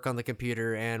some work on the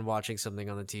computer and watching something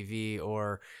on the TV,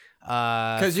 or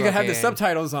Because you can have the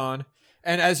subtitles on,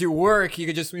 and as you work, you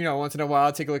could just once in a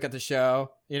while take a look at the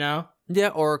show. Yeah,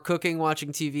 or cooking,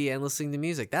 watching TV, and listening to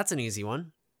music. That's an easy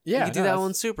one. Yeah, You can do that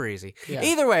one super easy. Yeah.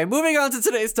 Either way, moving on to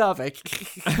today's topic.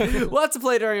 What to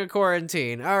play during a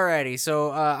quarantine. Alrighty,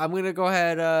 so I'm going to go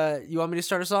ahead. You want me to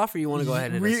start us off, or you want to go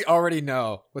ahead and... We already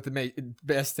know what the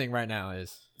best thing right now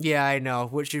is. Yeah, I know.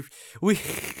 Let's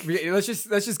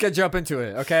just jump into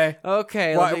it, okay?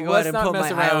 Okay, let me go ahead and put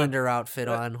my Islander outfit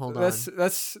on. Hold on.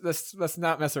 Let's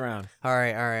not mess around. All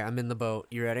right. I'm in the boat.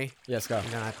 You ready? Yes, go. And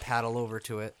then I paddle over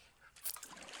to it.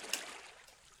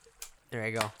 There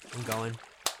you go. I'm going.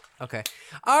 Okay.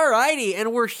 Alrighty,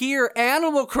 and we're here.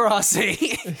 Animal Crossing.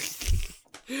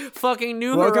 Fucking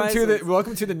New Horizons.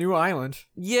 Welcome to the new island.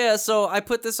 Yeah, so I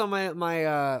put this on my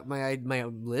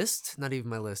list. Not even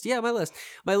my list. Yeah, my list.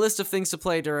 My list of things to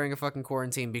play during a fucking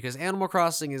quarantine, because Animal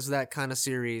Crossing is that kind of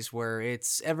series where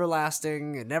it's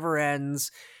everlasting, it never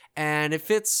ends, and it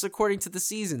fits according to the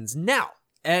seasons. Now,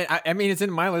 And I mean, it's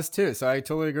in my list too, so I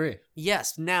totally agree.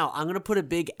 yes, now I'm going to put a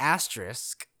big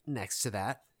asterisk next to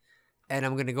that, and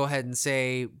I'm going to go ahead and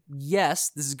say, yes,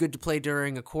 this is good to play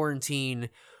during a quarantine,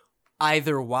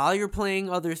 either while you're playing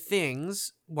other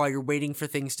things, while you're waiting for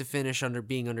things to finish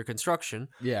being under construction,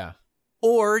 Yeah.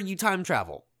 or you time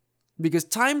travel. Because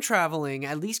time traveling,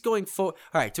 at least going forward...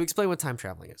 All right, to explain what time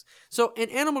traveling is. So in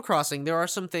Animal Crossing, there are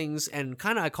some things, and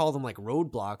kind of I call them like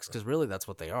roadblocks, because really that's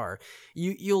what they are.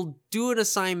 You'll do an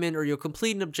assignment or you'll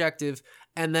complete an objective,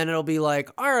 and then it'll be like,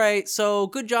 all right, so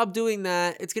good job doing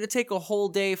that. It's going to take a whole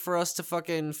day for us to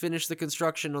fucking finish the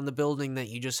construction on the building that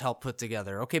you just helped put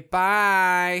together. Okay,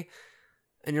 bye.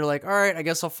 And you're like, all right, I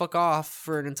guess I'll fuck off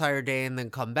for an entire day and then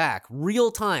come back.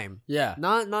 Real time. Yeah.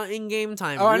 Not in-game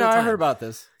time. Oh, I know. real I time. heard about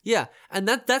this. Yeah, and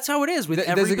that's how it is with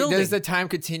every building. Does the time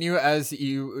continue as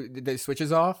the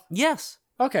switches off? Yes.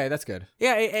 Okay, that's good.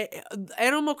 Yeah,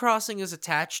 Animal Crossing is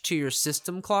attached to your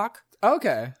system clock.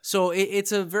 Okay. So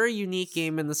it's a very unique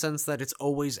game in the sense that it's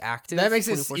always active. That makes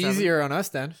it 24/7. easier on us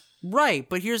then. Right,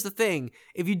 but here's the thing.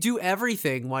 If you do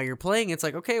everything while you're playing, it's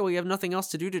like, okay, well, you have nothing else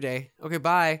to do today. Okay,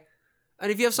 bye.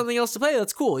 And if you have something else to play,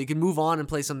 that's cool. You can move on and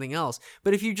play something else.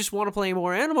 But if you just want to play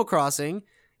more Animal Crossing,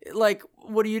 like,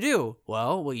 what do?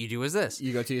 Well, what you do is this.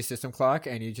 You go to your system clock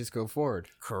and you just go forward.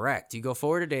 Correct. You go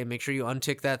forward a day, make sure you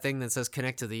untick that thing that says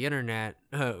connect to the internet,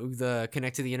 the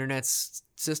connect to the internet's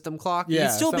system clock. You Yeah,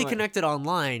 can still be something like- connected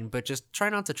online, but just try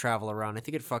not to travel around. I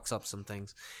think it fucks up some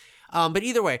things. But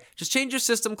either way, just change your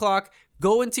system clock,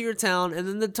 go into your town, and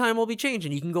then the time will be changed,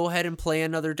 and you can go ahead and play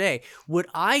another day. What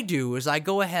I do is I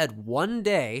go ahead one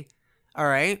day, all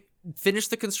right, finish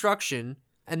the construction,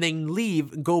 and then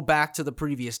leave and go back to the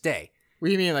previous day. What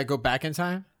do you mean, like go back in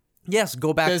time? Yes,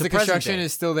 go back to Because the present construction day.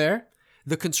 is still there?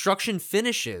 The construction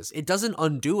finishes. It doesn't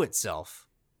undo itself.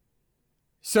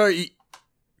 So,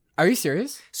 are you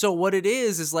serious? So what it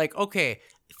is like, okay,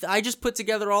 I just put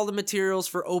together all the materials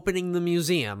for opening the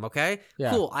museum, okay? Yeah.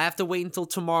 Cool. I have to wait until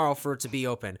tomorrow for it to be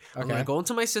open. I'm going Okay. to go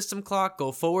into my system clock,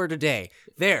 go forward a day.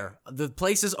 There, the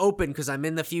place is open because I'm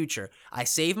in the future. I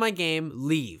save my game,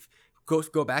 leave.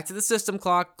 Go back to the system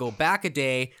clock, go back a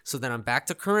day, so then I'm back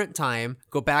to current time,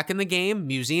 go back in the game,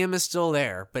 museum is still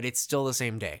there, but it's still the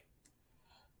same day.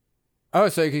 Oh,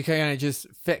 so you can kind of just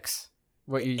fix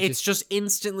what you It's just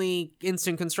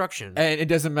instant construction. and it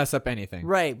doesn't mess up anything.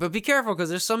 Right, but be careful because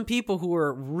there's some people who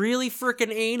are really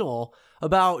freaking anal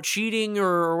about cheating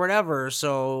or whatever,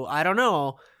 so I don't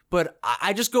know. But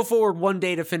I just go forward one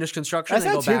day to finish construction That's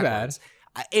and not go too backwards.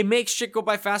 It makes shit go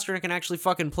by faster and I can actually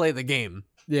fucking play the game.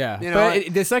 Yeah. You know,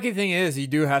 But the second thing is you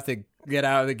do have to get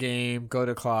out of the game, go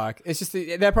to clock. It's just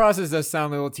that process does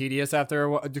sound a little tedious after a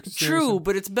while. True,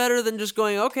 but it's better than just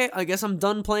going, okay, I guess I'm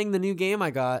done playing the new game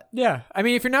I got. Yeah. I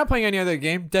mean, if you're not playing any other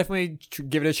game, definitely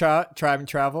give it a shot, try and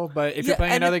travel. But if you're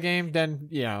playing and another game, then,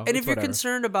 And it's if you're whatever.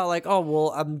 concerned about like, oh,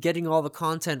 well, I'm getting all the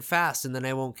content fast and then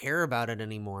I won't care about it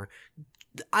anymore.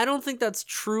 I don't think that's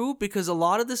true because a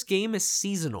lot of this game is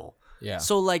seasonal. Yeah.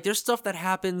 So like there's stuff that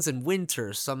happens in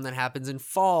winter, some that happens in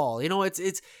fall. You know,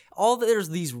 it's all there's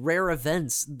these rare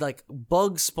events like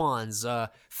bug spawns,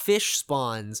 fish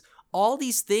spawns. All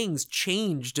these things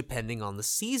change depending on the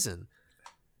season.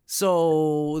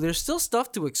 So there's still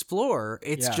stuff to explore.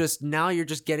 It's just now you're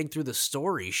just getting through the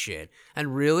story shit.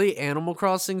 And really, Animal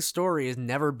Crossing story has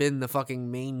never been the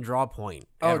fucking main draw point.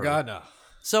 Oh ever. God, no.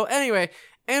 So anyway,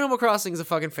 Animal Crossing is a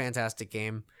fucking fantastic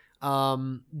game.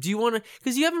 Do you want to?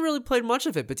 Because you haven't really played much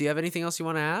of it, but do you have anything else you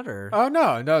want to add? Or Oh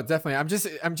no, definitely. I'm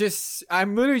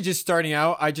literally just starting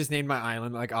out. I just named my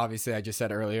island, like obviously I just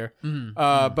said earlier.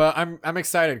 But I'm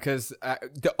excited because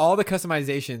all the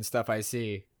customization stuff I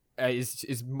see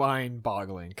is mind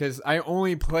boggling. Because I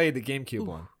only played the GameCube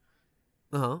one.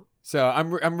 So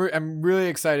I'm really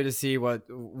excited to see what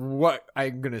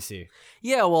I'm gonna see.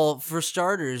 Yeah, well, for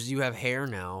starters, you have hair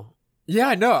now.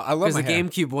 Yeah, no, I love Because my the hair.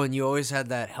 GameCube one, you always had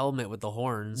that helmet with the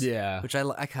horns. Yeah. Which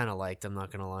I kind of liked, I'm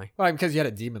not going to lie. Well, because you had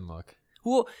a demon look.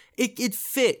 Well, it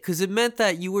fit because it meant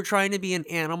that you were trying to be an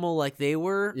animal like they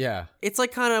were. Yeah. It's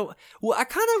like kind of, well, I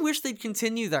kind of wish they'd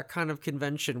continue that kind of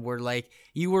convention where like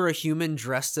you were a human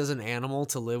dressed as an animal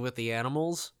to live with the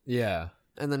animals. Yeah.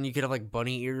 And then you could have like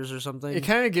bunny ears or something. It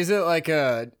kind of gives it like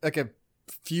a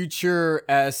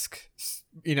future-esque,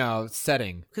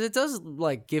 setting. Because it does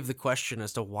like give the question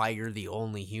as to why you're the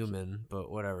only human, but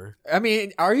whatever. I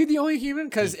mean, are you the only human?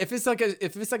 Because if it's like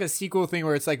a sequel thing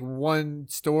where it's like one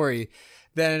story,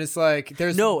 then it's like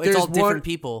it's all different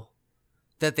people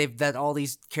that all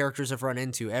these characters have run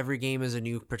into. Every game is a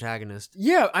new protagonist.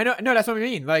 Yeah, I know. No, that's what I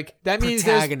mean. Like that means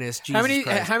protagonist. Jesus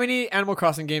Christ. How many Animal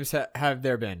Crossing games have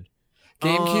there been?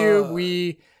 GameCube,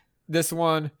 Wii, this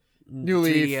one. New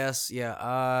Leaf. 3DS,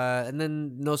 yeah. And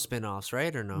then no spin-offs,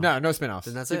 right? Or no? No spin-offs.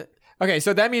 Then that's it? Okay,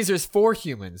 so that means there's 4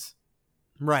 humans.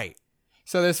 Right.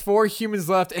 So there's 4 humans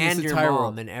left in this entire your mom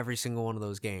world. in every single one of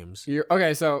those games.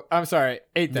 Okay, so I'm sorry,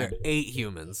 8 then. There are 8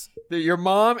 humans. Your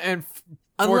mom and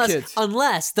 4 kids.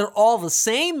 Unless they're all the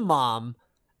same mom,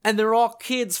 and they're all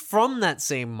kids from that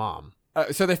same mom.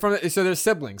 So they're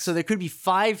siblings. So there could be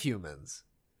 5 humans.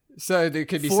 So there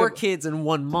could be 4 kids and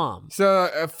 1 mom. So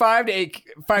 5 to 8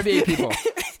 people.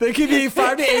 There could be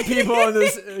 5 to 8 people in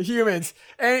this humans,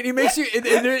 and it makes you.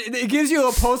 It gives you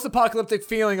a post-apocalyptic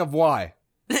feeling of why.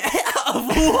 Of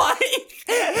why?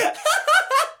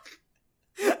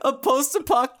 A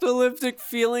post-apocalyptic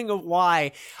feeling of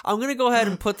why. I'm gonna go ahead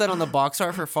and put that on the box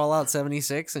art for Fallout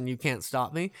 76, and you can't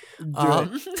stop me.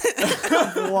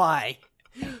 Why?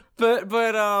 But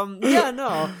yeah,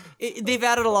 no. They've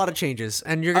added a lot of changes,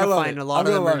 and you're gonna find a lot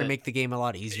of them are gonna make the game a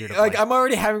lot easier to play. Like I'm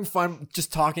already having fun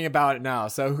just talking about it now,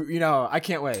 so I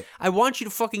can't wait. I want you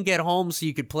to fucking get home so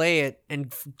you could play it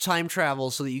and time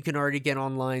travel so that you can already get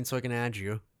online so I can add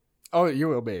you. Oh, you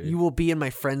will, baby. You will be in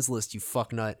my friends list, you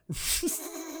fucknut.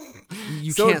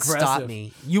 You So can't aggressive. stop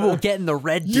me. You will get in the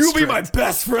red You district. be my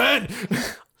best friend.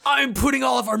 I'm putting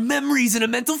all of our memories in a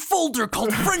mental folder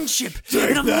called friendship,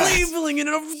 and I'm labeling it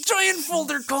in a giant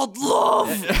folder called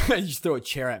love. You just throw a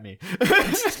chair at me.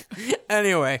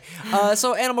 Anyway,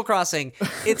 so Animal Crossing,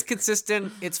 it's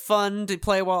consistent, it's fun to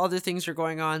play while other things are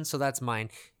going on, so that's mine.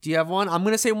 Do you have one? I'm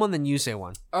going to say one, then you say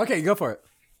one. Okay, go for it.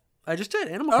 I just did,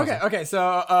 Animal Crossing. Okay,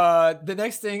 so the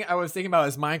next thing I was thinking about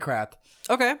is Minecraft.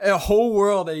 Okay. A whole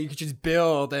world that you could just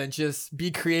build and just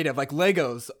be creative, like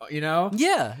Legos,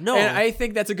 Yeah, no. And I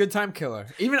think that's a good time killer.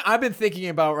 Even I've been thinking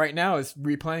about right now is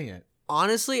replaying it.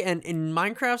 Honestly, and in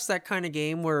Minecraft's that kind of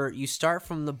game where you start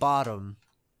from the bottom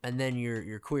and then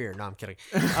you're queer. No, I'm kidding.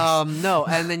 No,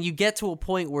 and then you get to a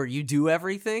point where you do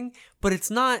everything, but it's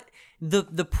not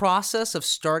the process of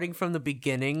starting from the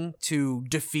beginning to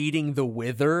defeating the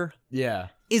Wither. Yeah.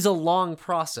 Is a long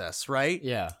process, right?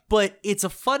 Yeah. But it's a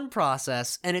fun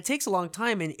process, and it takes a long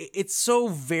time, and it's so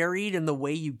varied in the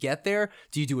way you get there.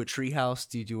 Do you do a tree house?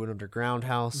 Do you do an underground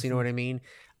house? You know what I mean?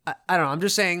 I don't know. I'm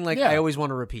just saying, like, I always want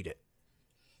to repeat it.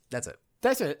 That's it.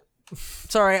 That's it.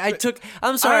 Sorry,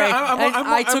 I'm sorry.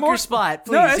 I took your spot.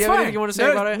 Please, No, it's do you have fine. anything you want to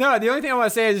say about it? No, the only thing I want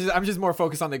to say is I'm just more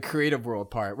focused on the creative world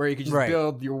part, where you can just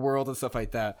build your world and stuff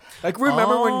like that. Like,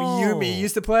 remember when Yumi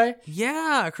used to play?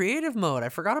 Yeah, creative mode. I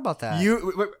forgot about that.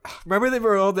 Remember the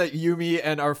world that Yumi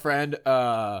and our friend,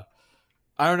 I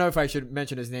don't know if I should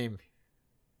mention his name,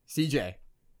 CJ.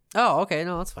 Oh, okay.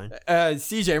 No, that's fine.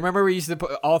 CJ, remember we used to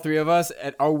put all 3 of us,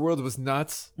 and our world was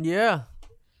nuts? Yeah.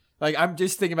 Like, I'm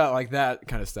just thinking about, like, that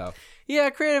kind of stuff. Yeah,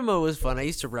 creative mode was fun. I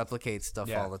used to replicate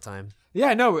stuff all the time.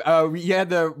 Yeah, no, we had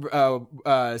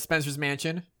the Spencer's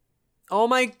Mansion. Oh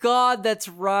my God, that's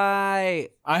right.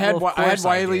 I had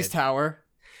Wiley's Tower.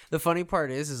 The funny part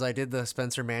is I did the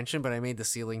Spencer Mansion, but I made the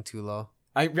ceiling too low.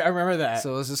 I remember that.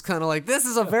 So it's just kind of like, this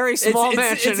is a very small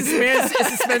mansion. It's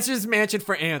a Spencer's mansion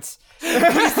for ants.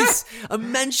 What is this? A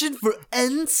mansion for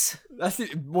ants? That's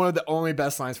one of the only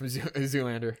best lines from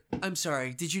Zoolander. I'm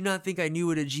sorry. Did you not think I knew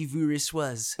what a Givirus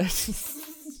was?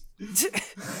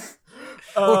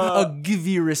 Or a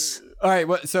Givirus. All right,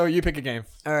 so you pick a game.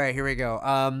 All right, here we go.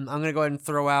 I'm gonna go ahead and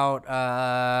throw out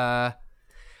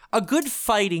a good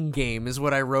fighting game is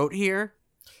what I wrote here.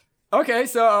 Okay,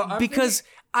 so because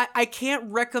I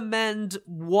can't recommend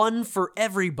one for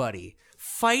everybody.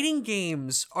 Fighting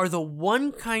games are the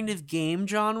one kind of game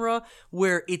genre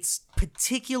where it's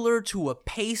particular to a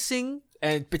pacing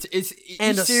and each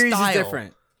a series style. is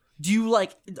different. Do you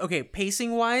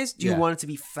pacing wise, do you want it to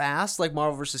be fast like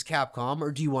Marvel vs. Capcom,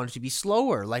 or do you want it to be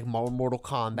slower like Mortal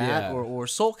Kombat or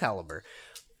Soul Calibur?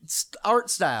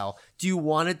 Art style, do you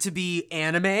want it to be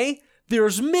anime?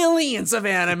 There's millions of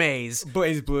animes.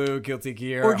 Blaze Blue, Guilty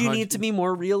Gear. Or do you need it to be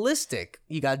more realistic?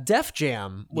 You got Def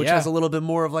Jam, which has a little bit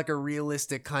more of like a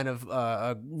realistic kind of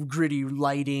gritty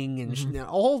lighting and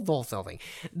all the whole thing.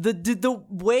 The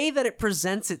way that it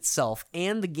presents itself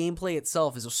and the gameplay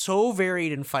itself is so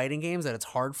varied in fighting games that it's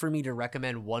hard for me to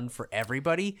recommend one for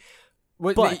everybody.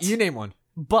 But you name one.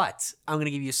 But I'm going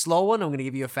to give you a slow one. I'm going to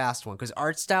give you a fast one because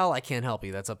art style, I can't help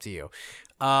you. That's up to you.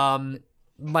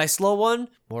 My slow one,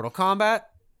 Mortal Kombat.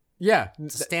 Yeah.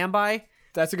 Standby.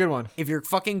 That's a good one. If you're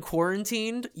fucking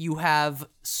quarantined, you have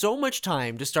so much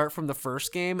time to start from the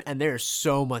first game, and there's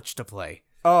so much to play.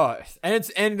 Oh, and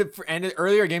the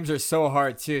earlier games are so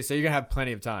hard too, so you're gonna have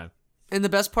plenty of time. And the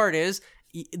best part is,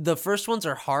 the first ones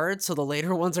are hard, so the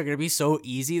later ones are gonna be so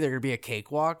easy. They're gonna be a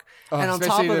cakewalk. And on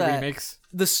top of that, remakes.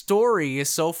 The story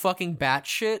is so fucking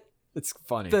batshit. It's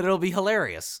funny. That it'll be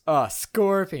hilarious.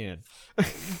 Scorpion.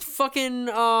 Fucking,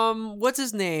 what's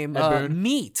his name?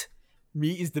 Meat.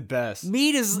 Meat is the best.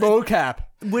 Meat is... Mocap.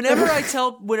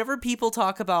 Whenever people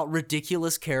talk about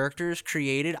ridiculous characters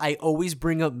created, I always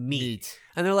bring up Meat.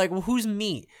 And they're like, well, who's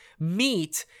Meat?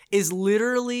 Meat is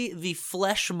literally the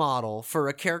flesh model for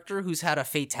a character who's had a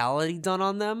fatality done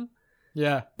on them.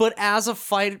 Yeah. But as a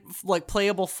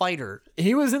playable fighter.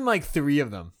 He was in like 3 of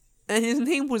them. And his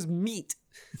name was Meat.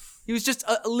 He was just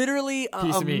literally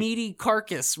a meaty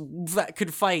carcass that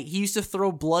could fight. He used to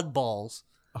throw blood balls.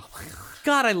 Oh my god.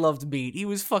 God, I loved Meat. He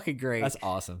was fucking great. That's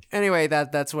awesome. Anyway,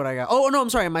 that's what I got. Oh no, I'm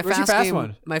sorry. What's your fast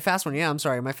one? My fast one. Yeah, I'm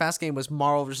sorry. My fast game was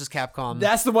Marvel vs. Capcom.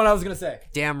 That's the one I was gonna say.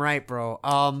 Damn right, bro.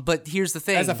 But here's the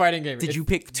thing. As a fighting game, did you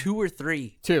pick 2 or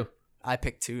 3? 2. I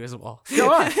picked 2 as well. Come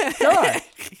on.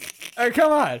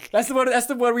 Come on. That's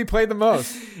the one we played the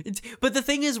most. But the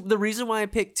thing is, the reason why I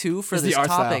picked 2 for this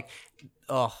topic,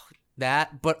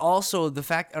 but also the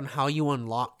fact on how you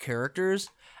unlock characters,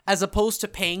 as opposed to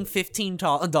paying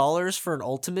 $15 for an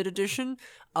Ultimate Edition,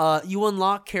 you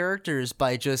unlock characters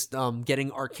by just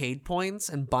getting arcade points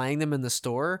and buying them in the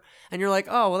store. And you're like,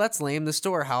 oh, well, that's lame. The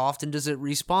store, how often does it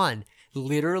respawn?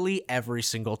 Literally every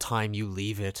single time you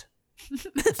leave it.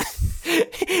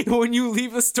 When you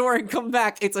leave the store and come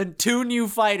back, it's 2 new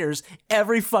fighters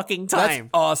every fucking time. That's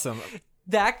awesome.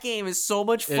 That game is so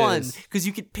much fun because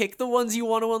you can pick the ones you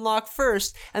want to unlock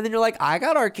first, and then you're like, I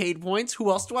got arcade points. Who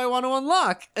else do I want to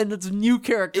unlock? And it's a new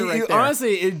character right there.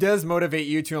 Honestly, it does motivate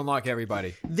you to unlock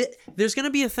everybody. There's going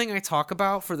to be a thing I talk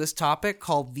about for this topic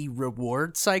called the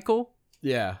reward cycle.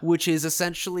 Yeah. Which is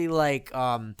essentially like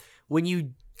when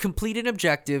you complete an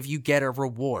objective, you get a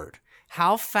reward.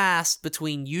 How fast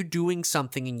between you doing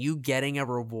something and you getting a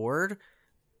reward,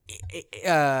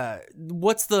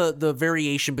 what's the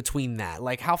variation between that?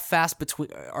 Like, how fast between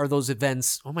are those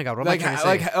events? Oh my god, what am I trying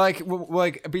to say?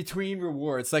 Like between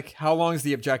rewards, like how long is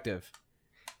the objective?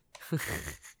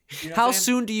 How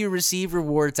soon do you receive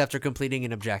rewards after completing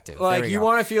an objective? Like, you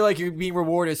want to feel like you're being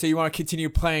rewarded, so you want to continue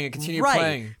playing and continue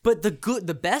playing. But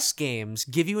the best games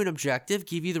give you an objective,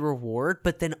 give you the reward,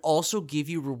 but then also give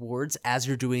you rewards as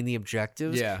you're doing the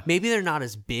objectives. Yeah. Maybe they're not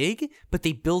as big, but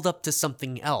they build up to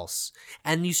something else.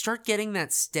 And you start getting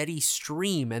that steady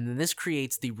stream, and then this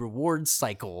creates the reward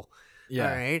cycle. Yeah.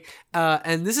 All right.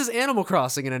 And this is Animal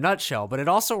Crossing in a nutshell, but it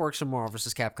also works in Marvel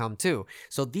vs. Capcom too.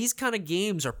 So these kind of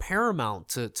games are paramount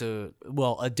to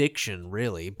addiction,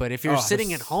 really. But if you're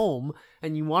sitting at home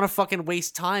and you want to fucking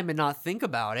waste time and not think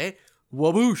about it,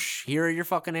 waboosh, here are your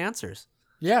fucking answers.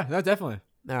 Yeah, no, definitely.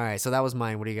 All right. So that was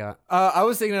mine. What do you got? I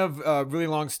was thinking of really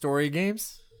long story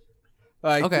games.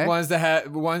 Like the ones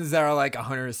that are like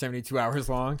 172 hours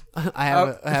long. I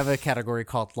have a category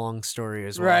called long story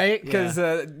as well. Right, because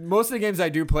most of the games I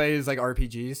do play is like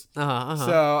RPGs.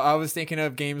 So I was thinking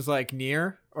of games like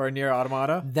Nier or Nier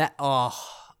Automata.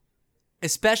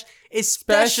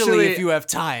 Especially if you have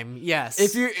time. Yes.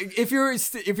 If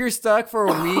you're stuck for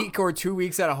a week or 2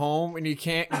 weeks at home and you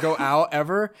can't go out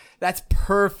ever, that's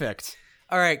perfect.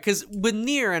 All right, because with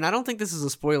Nier, and I don't think this is a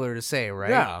spoiler to say,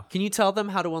 right? Yeah. Can you tell them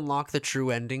how to unlock the true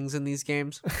endings in these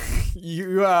games?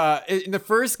 You in the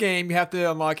first game, you have to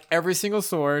unlock every single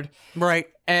sword, Right.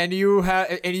 and you have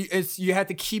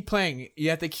to keep playing. You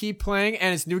have to keep playing,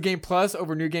 and it's new game plus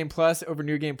over new game plus over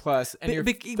new game plus, and your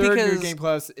third new game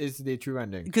plus is the true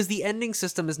ending. Because the ending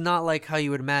system is not like how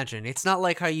you would imagine. It's not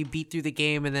like how you beat through the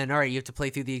game and then, all right, you have to play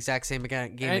through the exact same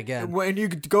game again. When you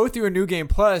go through a new game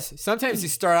plus, sometimes you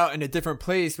start out in a different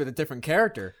place with a different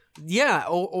character. Yeah,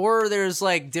 or there's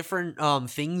like different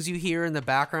things you hear in the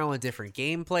background with different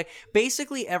gameplay.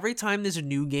 Basically, every time there's a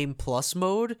new game plus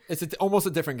mode, It's almost a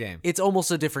different game. it's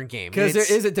almost a different game. Because there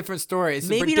is a different story. It's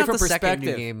Maybe a not different the perspective. second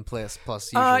new game plus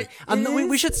usually.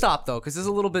 We should stop though, because it's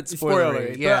a little bit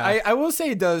spoilery. Yeah, But I will say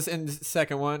it does in the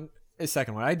second one.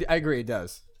 I agree it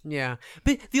does. yeah.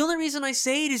 But the only reason I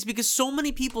say it is because so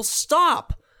many people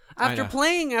stop after know.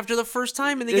 playing after the first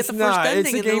time and they It's get the first not. ending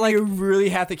It's a and they're game like, you really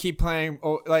have to keep playing.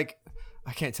 Oh, like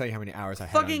I can't tell you how many hours I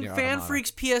had. fucking on Nier Fan Automata.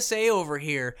 Freaks PSA over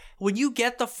here. When you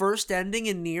get the first ending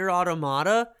in Nier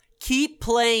Automata, keep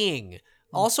playing.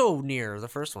 Also Nier, the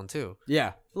first one too.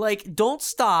 Yeah. Like, don't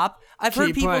stop. I've heard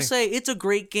Keep people playing. say it's a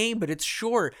great game, but it's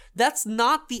short. That's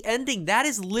not the ending. That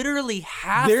is literally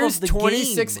half There's of the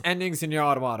 26 game. endings in Nier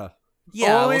Automata.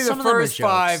 Yeah, Only well, some the of them are first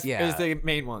jokes. 5 Yeah. is the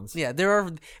main ones. Yeah, there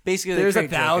are basically There's great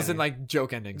joke 1,000 endings. like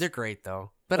joke endings. They're great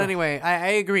though. But anyway, I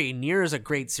agree. Nier is a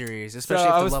great series, especially So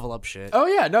if I you was- level up shit. Oh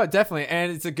yeah, no, definitely,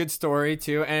 and it's a good story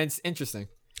too, and it's interesting.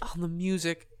 Oh, the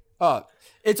music. Oh,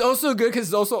 it's also good because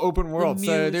it's also open world, so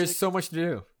music. there's so much to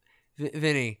do.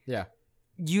 Vinny, Yeah.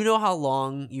 you know how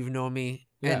long you've known me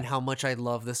and Yeah. how much I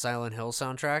love the Silent Hill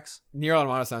soundtracks? Nier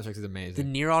Automata soundtrack is The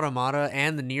amazing. Nier Automata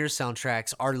and the Nier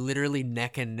soundtracks are literally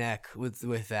neck and neck with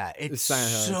that. It's Silent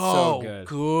Hill is so so good.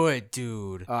 good,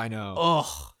 dude. Oh, I know.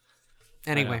 Ugh.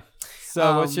 Anyway,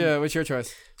 So what's your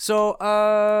choice? so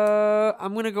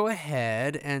I'm gonna go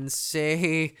ahead and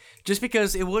say, just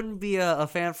because it wouldn't be a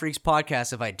Fan Freaks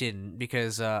podcast if I didn't,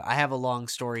 because I have a long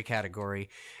story category,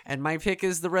 and my pick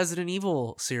is the Resident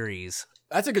Evil series,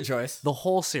 That's a good choice. the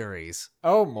whole series.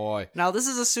 Oh boy, Now this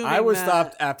is assuming I would that-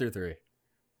 stop after 3.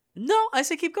 No, I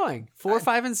say keep going. 4,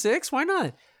 5, and 6. Why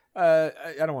not? I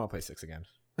don't want to play 6 again.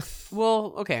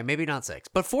 Well, okay, maybe not 6,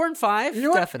 but 4 and 5, You know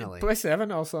what? definitely. Play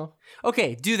 7 also.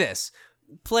 Okay, do this.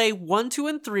 Play 1, 2,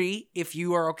 and 3 if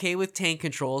you are okay with tank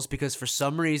controls, because for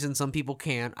some reason some people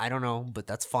can't. I don't know, but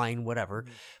that's fine, whatever.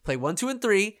 Play 1, 2, and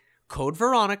 3, Code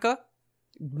Veronica.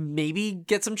 Maybe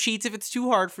get some cheats if it's too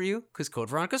hard for you, because Code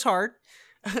Veronica's hard.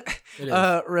 It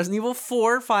is. Resident Evil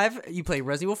 4, 5, you play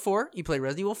Resident Evil 4, you play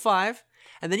Resident Evil 5,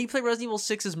 and then you play Resident Evil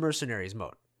 6's Mercenaries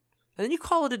mode. And then you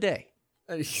call it a day.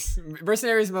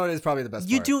 Mercenaries mode is probably the best.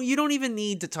 part. You don't even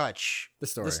need to touch The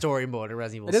story. the story mode of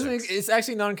Resident It Evil doesn't. 6. It's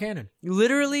actually non-canon.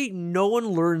 Literally, no one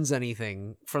learns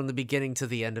anything from the beginning to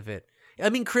the end of it. I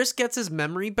mean, Chris gets his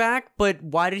memory back, but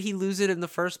why did he lose it in the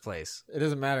first place? It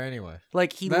doesn't matter anyway.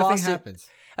 Like, he Nothing lost happens.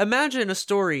 it. Imagine a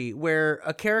story where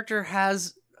a character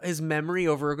has his memory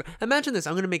over. Imagine this.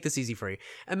 I'm going to make this easy for you.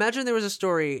 Imagine there was a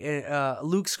story,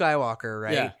 Luke Skywalker,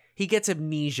 right? Yeah. He gets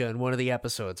amnesia in one of the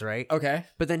episodes, right? Okay.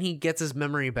 But then he gets his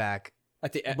memory back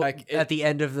At the at the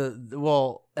end of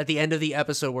the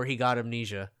episode where he got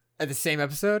amnesia. at the same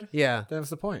episode. Yeah. That was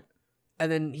the point.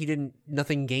 And then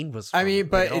nothing gained was. I from mean,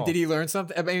 it, but like, at all. did he learn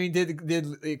something? I mean,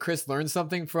 did Chris learn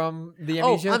something from the Oh,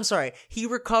 amnesia I'm sorry. He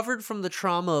recovered from the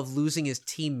trauma of losing his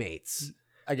teammates.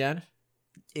 again?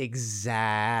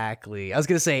 Exactly. I was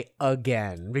gonna say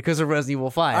again because of Resident Evil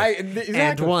 5 and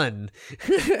Exactly. 1.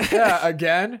 Yeah,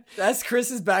 again. That's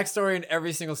Chris's backstory in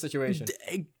every single situation.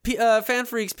 Fan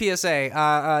Freaks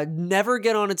PSA. Never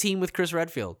get on a team with Chris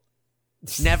Redfield.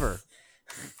 Never.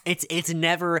 It's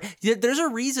never. There's a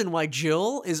reason why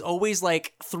Jill is always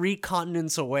like 3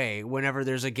 continents away whenever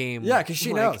there's a game. Yeah, 'cause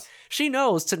she knows. She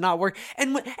knows to not work.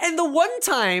 And the one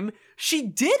time she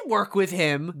did work with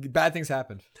him, Bad things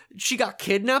happened. she got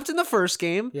kidnapped in the first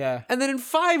game. Yeah. And then in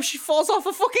 5, she falls off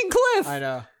a fucking cliff. I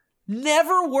know.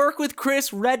 Never work with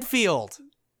Chris Redfield.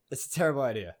 It's a terrible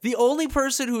idea. The only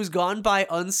person who's gone by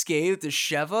unscathed is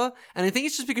Sheva, and I think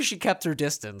it's just because she kept her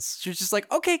distance. She was just like,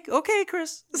 okay,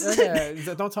 Chris. Okay,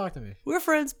 don't talk to me. We're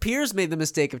friends. Piers made the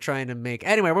mistake of trying to make...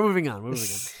 Anyway, we're moving on.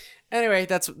 Anyway,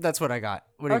 that's what I got.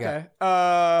 What do you got?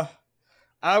 Okay.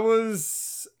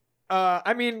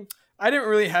 I mean, I didn't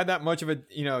really have that much of a,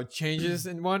 changes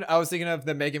in one. I was thinking of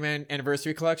the Mega Man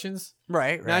Anniversary collections.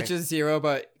 Right. Not just 0,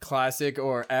 but Classic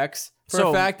or X. For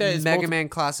a fact that it's Mega Man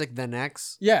Classic then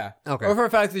X. Yeah. Okay. Or for a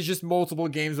fact there's just multiple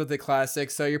games with the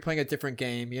classic, so you're playing a different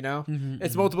game, you know?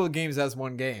 It's multiple games as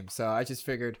one game. So I just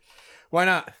figured, why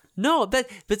not? No, but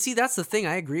see, that's the thing.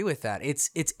 I agree with that.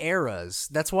 It's eras.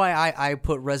 That's why I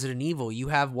put Resident Evil. You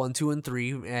have 1, 2, and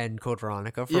 3 and Code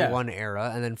Veronica for one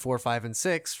era, and then 4, 5, and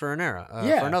 6 for an era.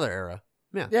 For another era.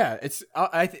 Yeah. Yeah. It's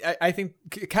I think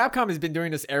Capcom has been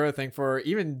doing this era thing for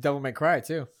even Devil May Cry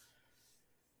too.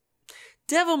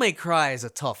 Devil May Cry is a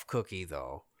tough cookie,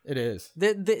 though. It is.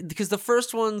 Because the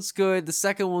first one's good, the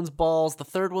second one's balls, the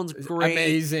third one's great.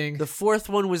 Amazing. The fourth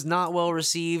one was not well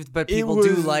received, but people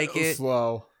do like it.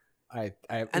 Slow. And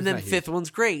then the fifth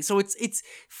one's great. So it's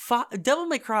Devil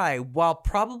May Cry, while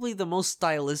probably the most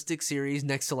stylistic series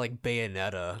next to like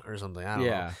Bayonetta or something. I don't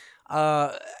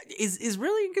know. Is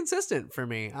really inconsistent for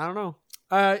me. I don't know.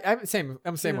 I'm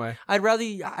the same way. I'd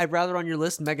rather on your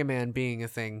list Mega Man being a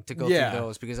thing to go through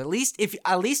those, because at least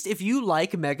if you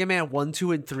like Mega Man 1,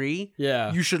 2, and 3,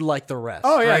 you should like the rest.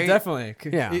 Oh yeah, right? definitely.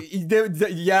 Yeah.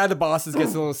 The bosses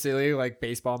gets a little silly, like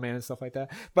Baseball Man and stuff like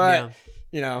that. But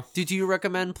you know, did you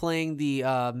recommend playing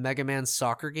the Mega Man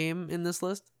soccer game in this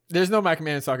list? There's no Mega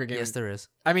Man soccer game. Yes, there is.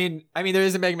 I mean, there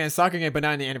is a Mega Man soccer game, but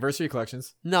not in the anniversary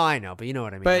collections. No, I know, but you know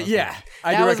what I mean. But yeah,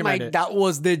 I do recommend it. That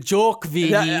was the joke,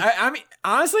 V. I mean,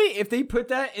 honestly, if they put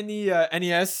that in the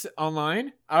NES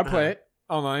online, I'll play it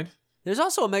online. There's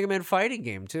also a Mega Man fighting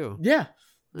game too. Yeah.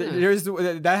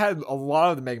 That had a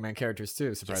lot of the Mega Man characters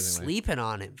too, surprisingly. You're sleeping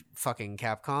on it, fucking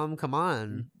Capcom. Come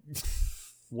on.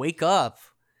 Wake up.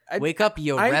 Wake up,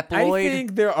 you Reploid. I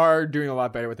think they are doing a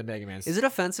lot better with the Mega Man. Is it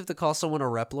offensive to call someone a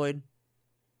Reploid?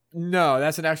 No,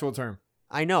 that's an actual term.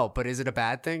 I know, but is it a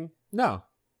bad thing? No.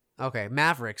 Okay,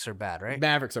 Mavericks are bad, right?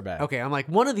 Mavericks are bad. Okay, I'm like,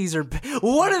 one of these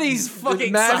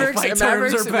fucking Mavericks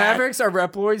terms are bad. Mavericks are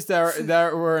Reploids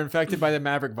that were infected by the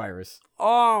Maverick virus.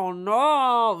 Oh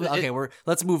no! Okay,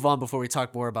 let's move on before we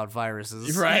talk more about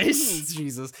viruses. Right?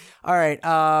 Jesus. All right.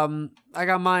 I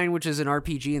got mine, which is an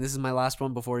RPG, and this is my last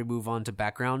one before we move on to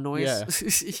background noise. Yeah.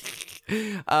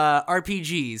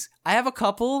 RPGs. I have a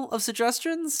couple of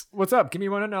suggestions. What's up? Give me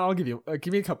one, and I'll give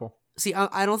me a couple. See,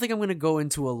 I don't think I'm going to go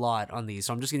into a lot on these,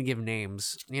 so I'm just going to give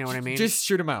names. You know what I mean? Just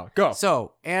shoot them out. Go.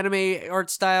 So, anime art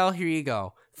style, here you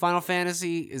go. Final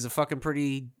Fantasy is a fucking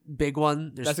pretty big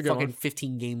one. There's fucking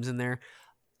 15 games in there.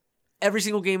 Every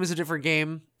single game is a different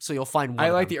game, so you'll find one.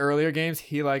 I like the earlier games.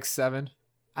 He likes 7.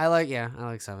 I like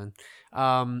 7.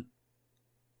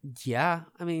 Yeah,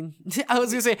 I mean, I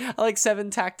was going to say, I like 7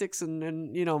 Tactics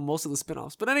and you know, most of the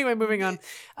spin-offs. But anyway, moving on.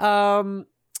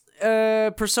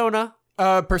 Persona.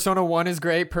 Persona 1 is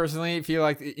great. Personally, if you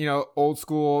like, you know, old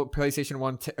school PlayStation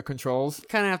 1 controls.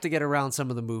 Kind of have to get around some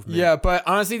of the movement. Yeah, but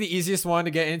honestly, the easiest one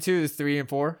to get into is 3 and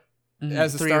 4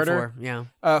 as a 3 starter. And 4,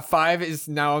 yeah. 5 is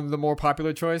now the more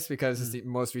popular choice because it's the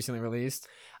most recently released.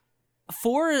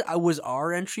 4 was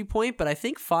our entry point, but I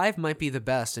think 5 might be the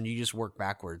best, and you just work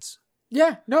backwards.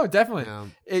 Yeah, no, definitely.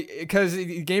 Because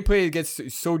gameplay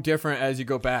gets so different as you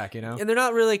go back, you know? And they're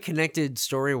not really connected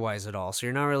story-wise at all, so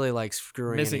you're not really, like,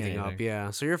 screwing anything up.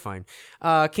 Yeah, so you're fine.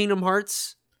 Kingdom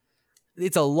Hearts,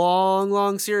 it's a long,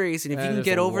 long series, and if you can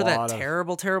get over that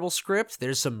terrible, terrible script,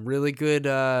 there's some really good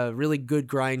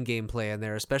grind gameplay in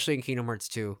there, especially in Kingdom Hearts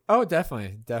 2. Oh,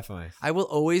 definitely. I will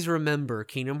always remember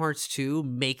Kingdom Hearts 2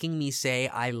 making me say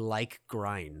I like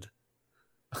grind.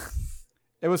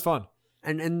 It was fun.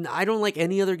 And I don't like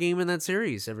any other game in that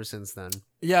series ever since then.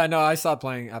 Yeah, no, I stopped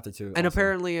playing after 2. And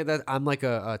apparently that I'm like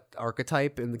a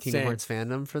archetype in the Kingdom Hearts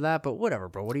fandom for that, but whatever,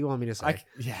 bro. What do you want me to say? I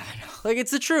know. Like,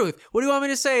 it's the truth. What do you want me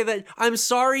to say? That I'm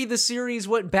sorry the series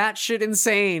went batshit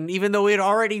insane, even though it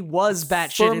already was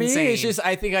batshit insane. For me, it's just,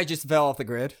 I think I just fell off the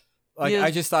grid. Like, I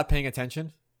just stopped paying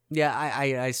attention. Yeah,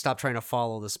 I stopped trying to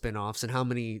follow the spin-offs and how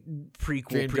many Dream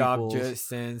prequels. Job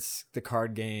Distance, the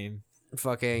card game.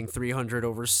 Fucking 300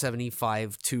 over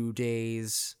 75 2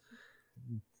 days.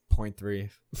 0.3.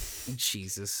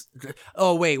 Jesus.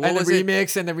 Oh wait, what was it? And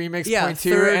the remix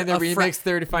 0.2 and the remix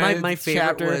 35. My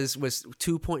favorite was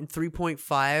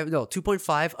 2.3.5. No,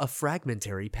 2.5. A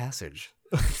fragmentary passage.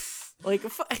 Like,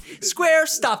 Square,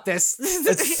 stop this.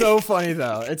 It's so funny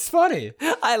though. It's funny.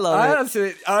 I love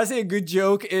it. Honestly, a good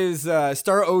joke is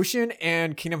Star Ocean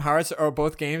and Kingdom Hearts are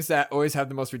both games that always have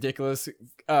the most ridiculous.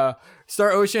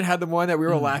 Star Ocean had the one that we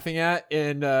were laughing at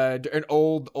in an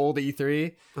old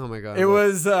E3. Oh my god! It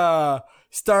was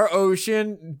Star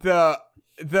Ocean, the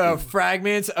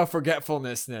fragments of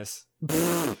forgetfulnessness.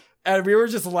 And we were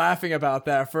just laughing about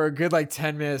that for a good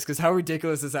 10 minutes because how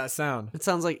ridiculous does that sound? It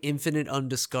sounds like infinite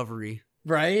undiscovery.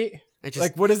 Right?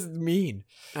 What does it mean?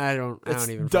 I don't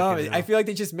even dumb. know. I feel like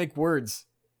they just make words.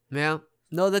 Yeah.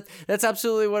 No, that's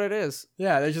absolutely what it is.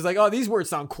 Yeah, they're just like, oh, these words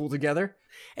sound cool together.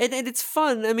 And it's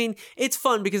fun. I mean, it's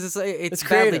fun because it's badly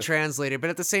creative. translated, but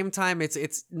at the same time,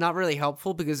 it's not really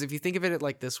helpful because if you think of it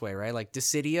like this way, right? Like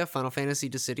Dissidia, Final Fantasy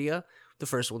Dissidia, the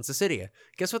first one's Dissidia.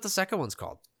 Guess what the second one's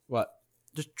called? What?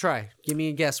 Just try. Give me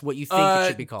a guess what you think it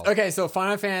should be called. Okay, so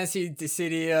Final Fantasy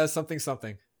Dissidia something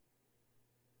something.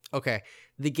 Okay.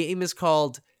 The game is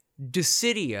called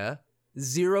Dissidia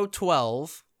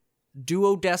 012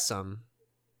 Duodecim.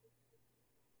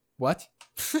 What?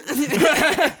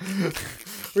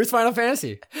 Where's Final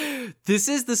Fantasy? This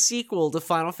is the sequel to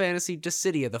Final Fantasy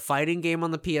Dissidia, the fighting game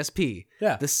on the PSP.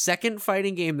 Yeah. The second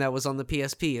fighting game that was on the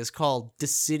PSP is called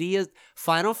Dissidia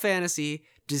Final Fantasy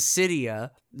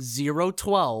Dissidia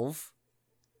 012.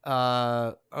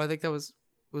 I think that was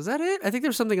that it? I think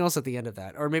there's something else at the end of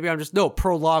that. Or maybe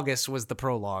Prologus was the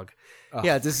prologue. Oh.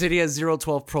 Yeah, Dissidia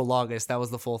 012 Prologus, that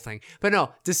was the full thing. But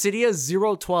no, Dissidia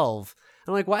 012.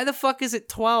 I'm like, why the fuck is it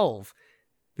 12?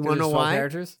 You want to know why?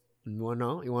 Characters? You want to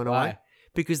know? You want to know why?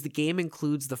 Because the game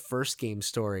includes the first game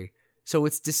story. So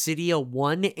it's Dissidia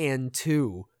 1 and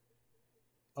 2.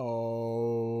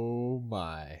 Oh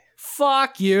my.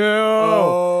 Fuck you.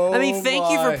 Oh, I mean,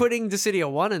 thank you for putting Dissidia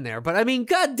 1 in there, but I mean,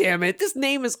 god damn it, this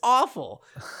name is awful.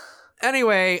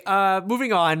 Anyway,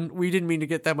 moving on. We didn't mean to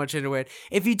get that much into it.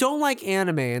 If you don't like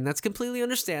anime, and that's completely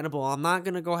understandable, I'm not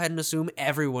going to go ahead and assume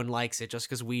everyone likes it just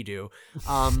because we do.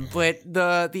 But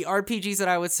the RPGs that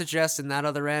I would suggest in that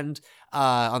other end,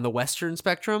 on the Western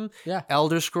spectrum,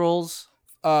 Elder Scrolls.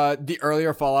 The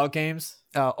earlier Fallout games.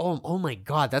 Oh my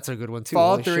god, that's a good one too.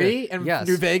 Fallout 3 and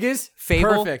New Vegas.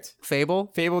 Fable. Perfect.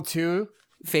 Fable 2.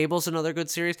 Fable's another good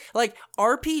series. Like,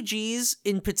 RPGs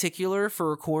in particular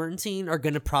for quarantine are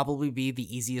going to probably be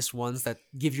the easiest ones that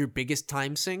give your biggest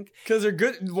time sink. Because they're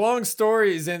good, long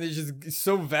stories, and they're just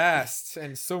so vast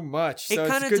and so much. So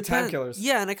it's good time killers.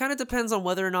 Yeah, and it kind of depends on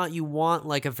whether or not you want,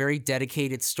 like, a very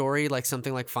dedicated story, like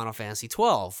something like Final Fantasy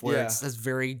 12, where it has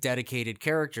very dedicated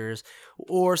characters,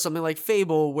 or something like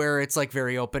Fable, where it's, like,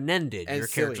 very open-ended. Your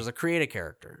character's a creative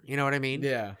character. You know what I mean?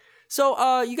 Yeah.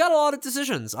 So you got a lot of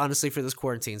decisions, honestly, for this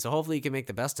quarantine. So hopefully you can make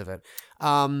the best of it.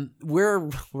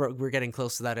 We're getting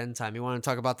close to that end time. You want to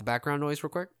talk about the background noise real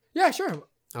quick? Yeah, sure.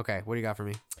 Okay, what do you got for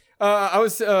me?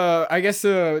 I guess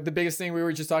the biggest thing we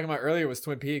were just talking about earlier was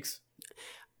Twin Peaks.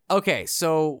 Okay,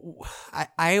 so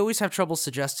I always have trouble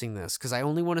suggesting this because I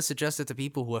only want to suggest it to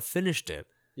people who have finished it.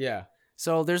 Yeah.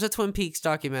 So there's a Twin Peaks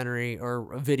documentary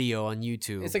or a video on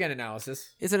YouTube. It's like an analysis.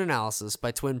 It's an analysis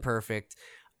by Twin Perfect.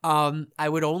 I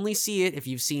would only see it if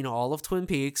you've seen all of Twin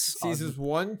Peaks. Seasons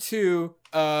 1, 2,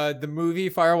 the movie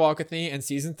Fire Walk With Me, and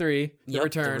season 3, The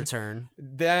Return.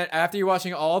 Then after you're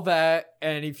watching all that,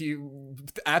 and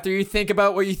after you think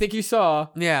about what you think you saw,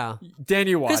 then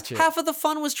you watch it. Because half of the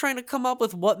fun was trying to come up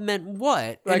with what meant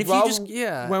what. Like,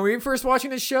 when we were first watching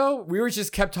the show, we were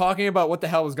just kept talking about what the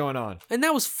hell was going on. And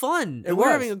that was fun. We're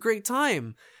having a great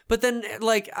time. But then,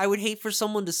 like, I would hate for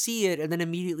someone to see it and then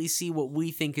immediately see what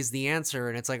we think is the answer,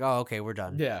 and it's like, oh, okay, we're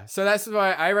done. Yeah, so that's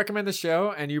why I recommend the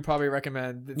show, and you probably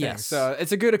recommend the thing. Yes. So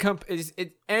it's a good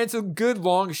it's a good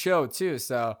long show too.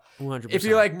 So 100%. If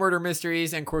you like murder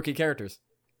mysteries and quirky characters.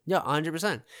 Yeah,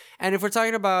 100%. And if we're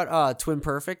talking about Twin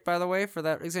Perfect, by the way, for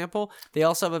that example, they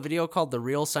also have a video called The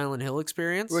Real Silent Hill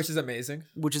Experience. Which is amazing.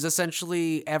 Which is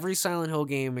essentially every Silent Hill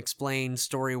game explained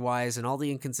story-wise and all the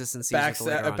inconsistencies.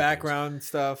 Background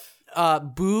stuff.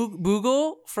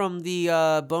 Boogle from the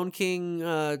Bone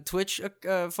King Twitch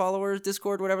followers,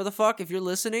 Discord, whatever the fuck, if you're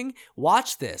listening,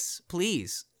 watch this,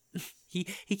 please. He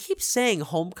keeps saying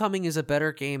Homecoming is a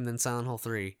better game than Silent Hill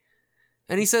 3.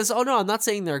 And he says, oh no, I'm not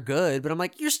saying they're good, but I'm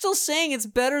like, you're still saying it's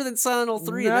better than Silent Hill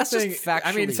 3. That's just factually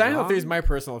I mean, Silent Hill 3 is my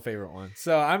personal favorite one,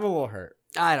 so I'm a little hurt.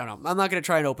 I don't know. I'm not going to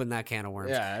try and open that can of worms.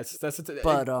 Yeah,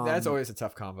 that's always a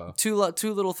tough combo. Two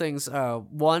little things.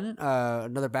 One,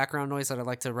 another background noise that I'd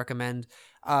like to recommend.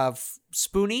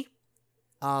 Spoonie,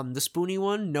 the Spoonie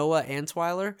one, Noah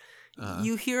Antweiler.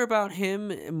 You hear about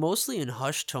him mostly in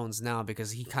hushed tones now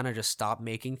because he kind of just stopped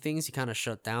making things. He kind of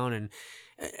shut down,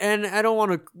 and I don't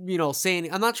want to, say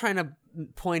anything. I'm not trying to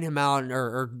point him out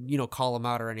or call him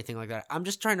out or anything like that. I'm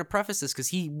just trying to preface this because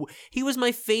he was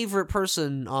my favorite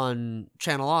person on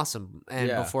Channel Awesome, and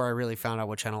before I really found out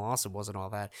what Channel Awesome was and all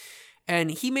that.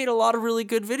 And he made a lot of really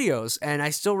good videos, and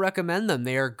I still recommend them.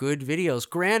 They are good videos.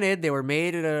 Granted, they were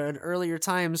made at an earlier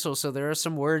time, so there are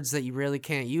some words that you really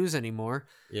can't use anymore.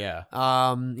 Yeah.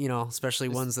 Especially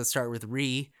ones that start with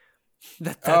re.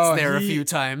 That's there a few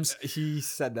times. He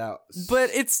said that. But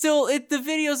it's still the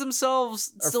videos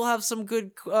themselves still have some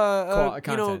good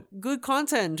content. Good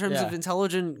content in terms of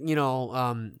intelligent,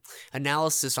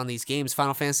 analysis on these games.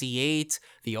 Final Fantasy VIII,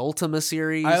 the Ultima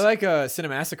series. I like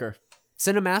Cinemassacre.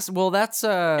 Well, that's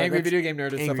Angry Video Game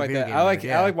Nerd and stuff like that. I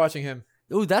like watching him.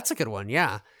 Oh, that's a good one.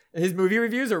 Yeah. His movie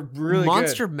reviews are really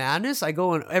Monster good. Madness. I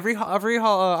go in every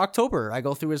October. I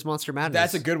go through his Monster Madness.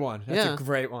 That's a good one. That's a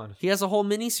great one. He has a whole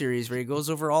mini series where he goes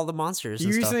over all the monsters.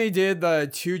 He recently did the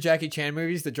 2 Jackie Chan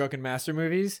movies, the Drunken Master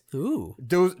movies. Ooh,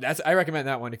 I recommend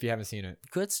that one if you haven't seen it.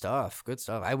 Good stuff.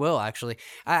 I will actually.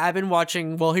 I've been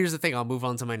watching. Well, here's the thing. I'll move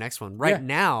on to my next one. Right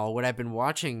now, what I've been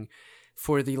watching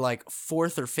for the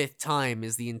 4th or 5th time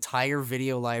is the entire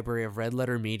video library of Red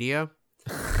Letter Media.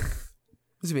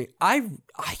 Excuse me. I've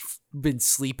been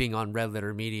sleeping on Red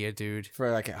Letter Media, dude,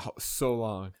 for so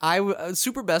long.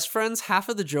 Super Best Friends. Half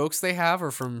of the jokes they have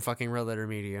are from fucking Red Letter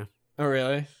Media. Oh,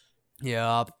 really?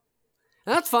 Yeah.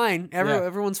 That's fine.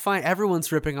 Everyone's fine.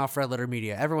 Everyone's ripping off Red Letter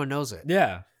Media. Everyone knows it.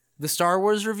 Yeah. The Star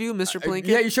Wars review, Mr. Plinkett.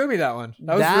 Yeah, you showed me that one.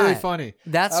 That was really funny.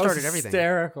 That started everything.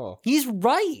 Hysterical. He's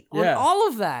right on all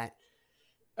of that.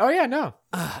 Oh yeah, no.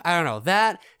 I don't know.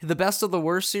 The Best of the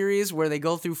Worst series where they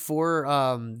go through 4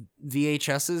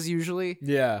 VHSs usually.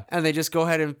 Yeah. And they just go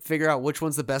ahead and figure out which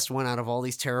one's the best one out of all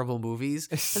these terrible movies.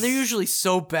 And they're usually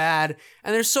so bad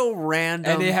and they're so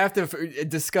random. And they have to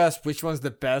discuss which one's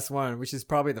the best one, which is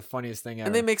probably the funniest thing ever.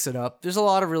 And they mix it up. There's a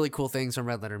lot of really cool things from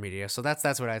Red Letter Media. So that's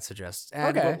what I'd suggest.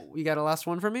 And you got a last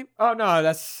one for me? Oh no,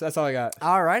 that's all I got.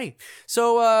 Alrighty.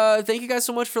 So thank you guys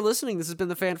so much for listening. This has been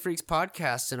the Fan Freaks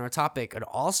Podcast and our topic, an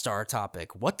all-star topic,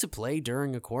 what to play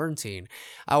during a quarantine.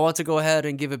 I want to go ahead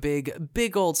and give a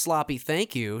big old sloppy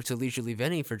thank you to Leisurely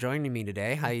Vinny for joining me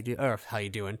today. How you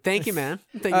doing? Thank you, man.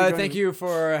 Thank you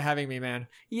for having me, man.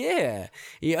 Yeah.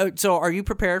 So are you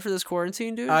prepared for this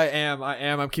quarantine, dude? I am.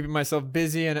 I'm keeping myself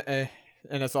busy and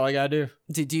that's all I gotta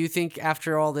do. Do you think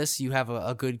after all this you have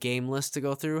a good game list to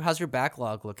go through? How's your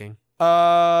backlog looking?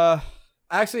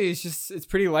 Actually, it's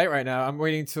pretty light right now. I'm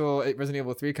waiting till Resident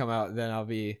Evil 3 come out, then I'll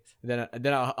be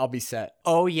set.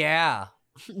 Oh yeah,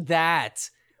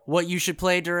 what you should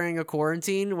play during a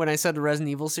quarantine. When I said the Resident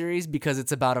Evil series, because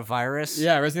it's about a virus.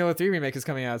 Yeah, Resident Evil 3 remake is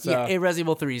coming out. So yeah, Resident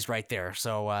Evil 3 is right there.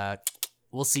 So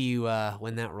we'll see you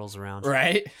when that rolls around.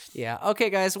 Right. Yeah. Okay,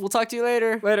 guys. We'll talk to you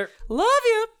later. Later. Love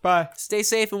you. Bye. Stay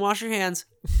safe and wash your hands.